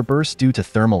floor burst due to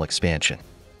thermal expansion.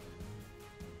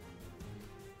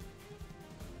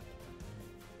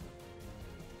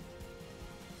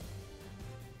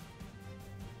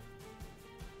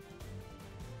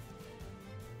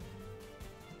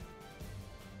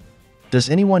 Does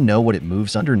anyone know what it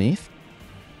moves underneath?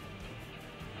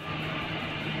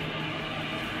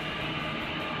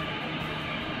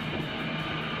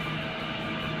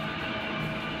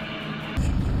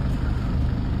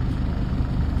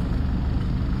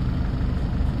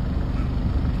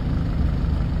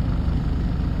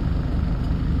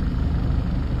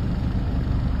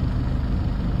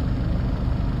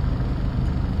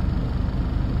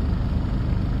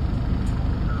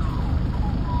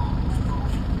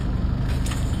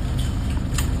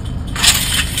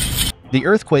 The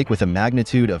earthquake with a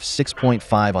magnitude of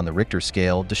 6.5 on the Richter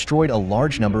scale destroyed a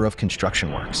large number of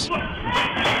construction works.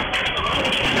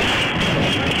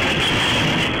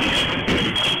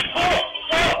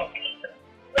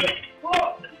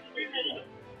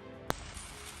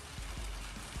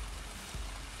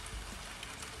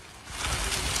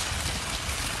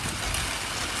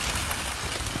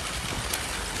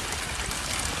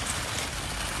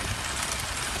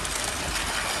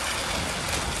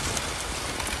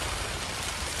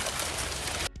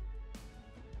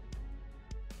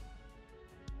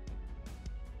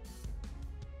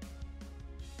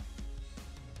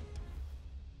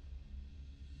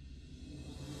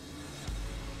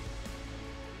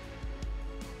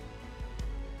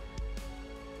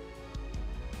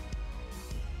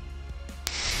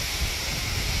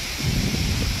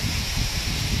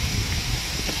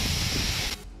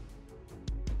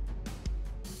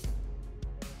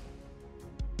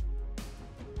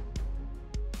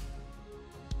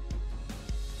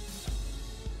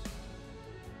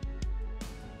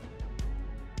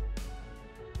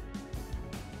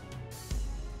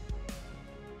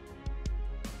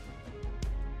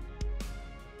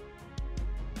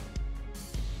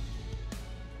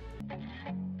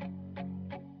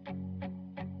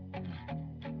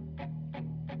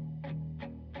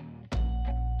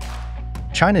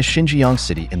 China's Xinjiang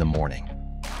city in the morning.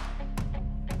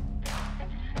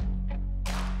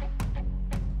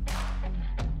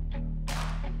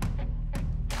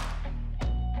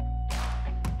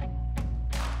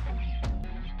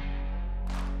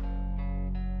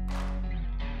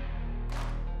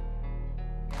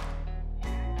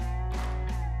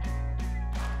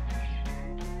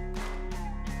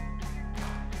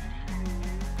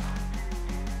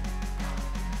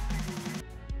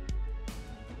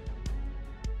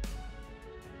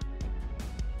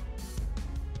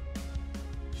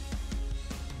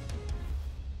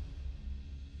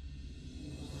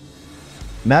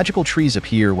 Magical trees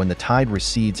appear when the tide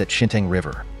recedes at Xintang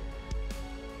River.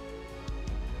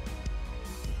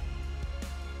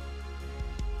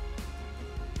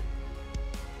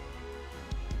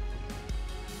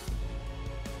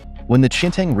 When the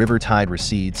Xintang River tide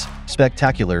recedes,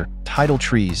 spectacular, tidal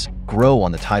trees grow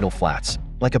on the tidal flats,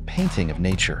 like a painting of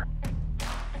nature.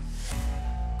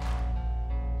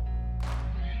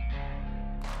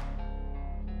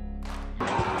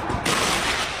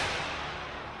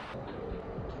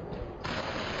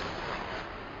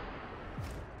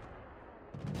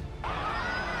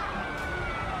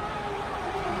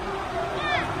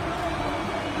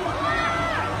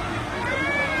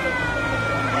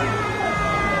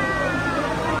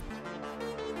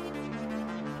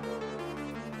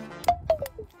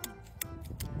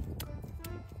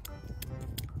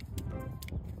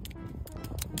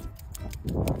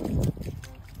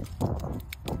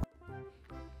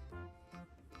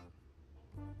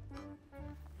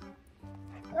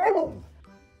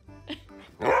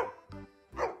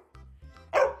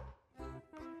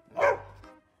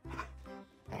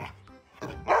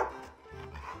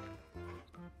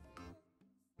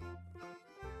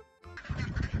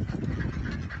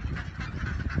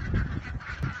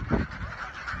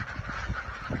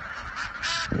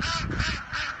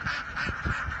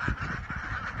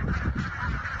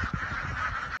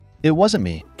 It wasn't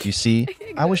me, you see.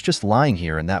 I was just lying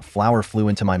here and that flower flew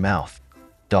into my mouth.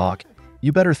 Dog,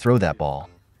 you better throw that ball.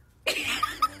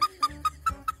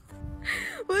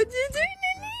 What'd you do,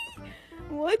 Nini?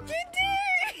 What'd you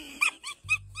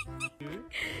do?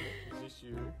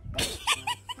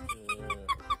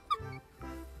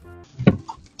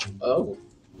 Oh.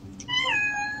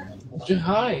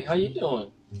 Hi, how you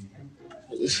doing?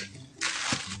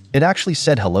 It actually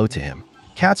said hello to him.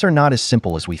 Cats are not as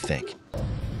simple as we think.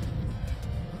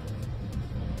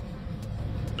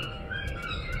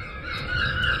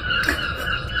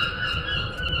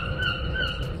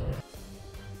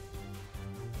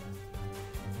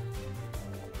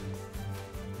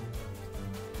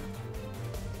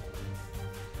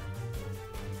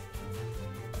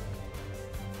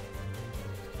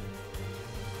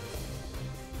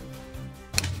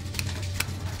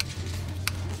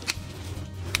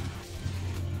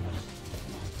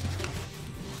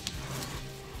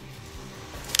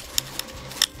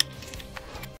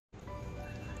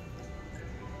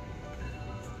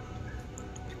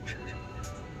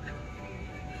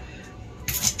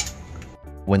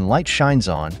 When light shines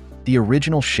on, the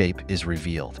original shape is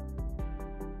revealed.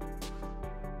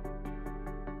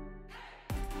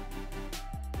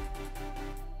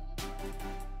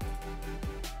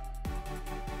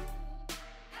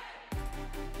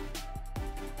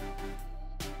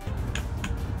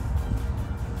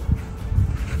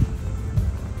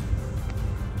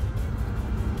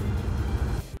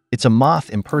 It's a moth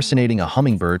impersonating a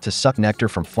hummingbird to suck nectar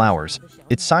from flowers.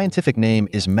 Its scientific name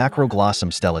is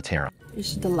Macroglossum stellatarum. 这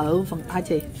是的老粉阿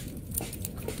姐，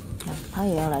她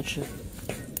也要来吃。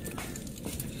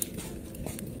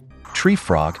 Tree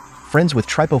frog, friends with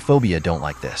trypophobia don't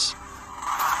like this.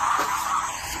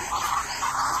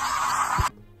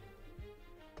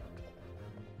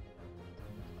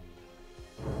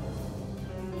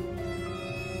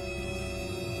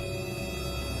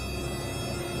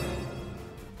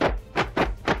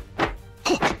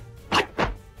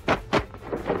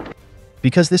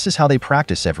 Because this is how they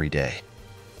practice every day.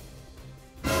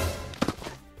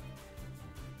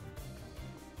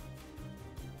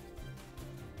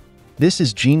 This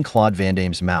is Jean-Claude Van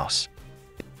Damme's mouse.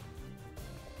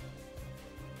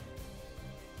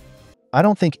 I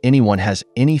don't think anyone has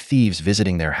any thieves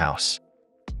visiting their house.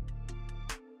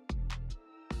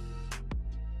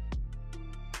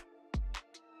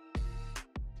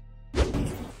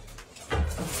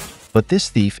 But this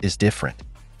thief is different.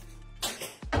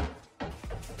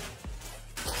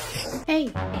 Hey.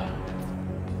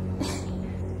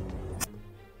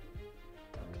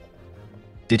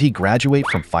 Did he graduate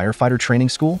from firefighter training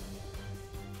school?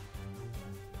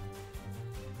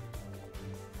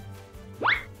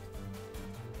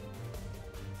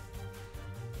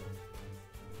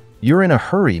 You're in a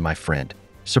hurry, my friend.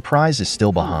 Surprise is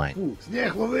still behind.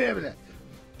 Снег лови, блядь.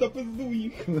 Та пизду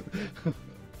їх.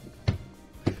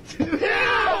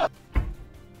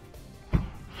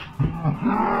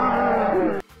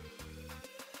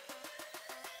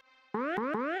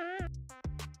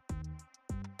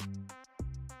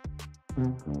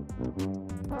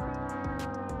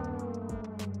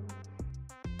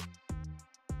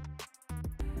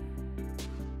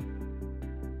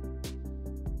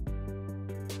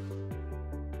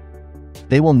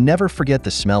 They will never forget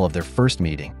the smell of their first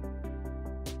meeting.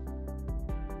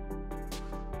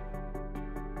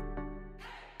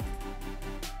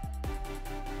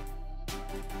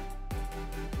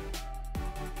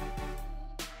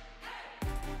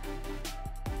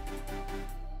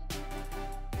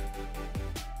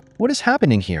 What is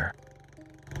happening here?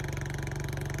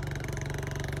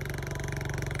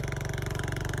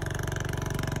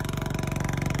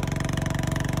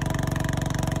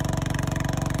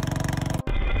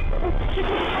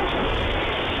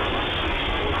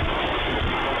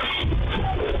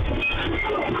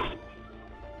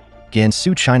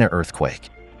 Gansu, China earthquake.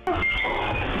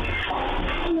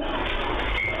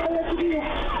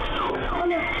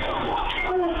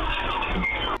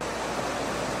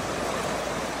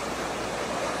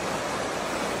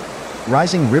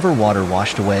 Rising river water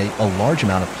washed away a large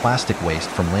amount of plastic waste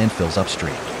from landfills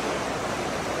upstream.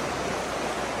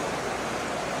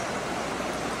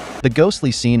 The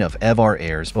ghostly scene of Evar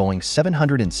Air's Boeing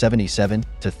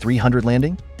 777-300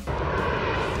 landing?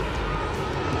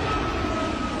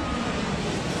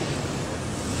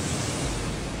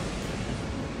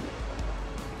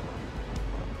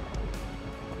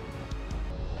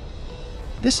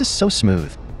 This is so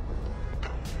smooth.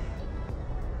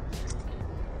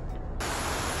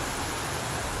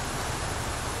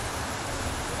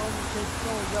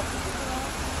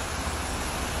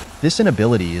 This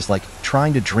inability is like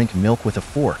trying to drink milk with a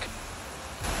fork.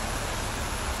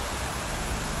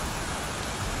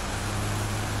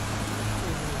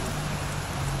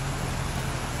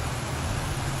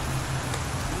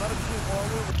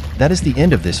 That is the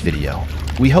end of this video.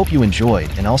 We hope you enjoyed,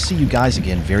 and I'll see you guys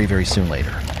again very soon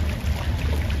later.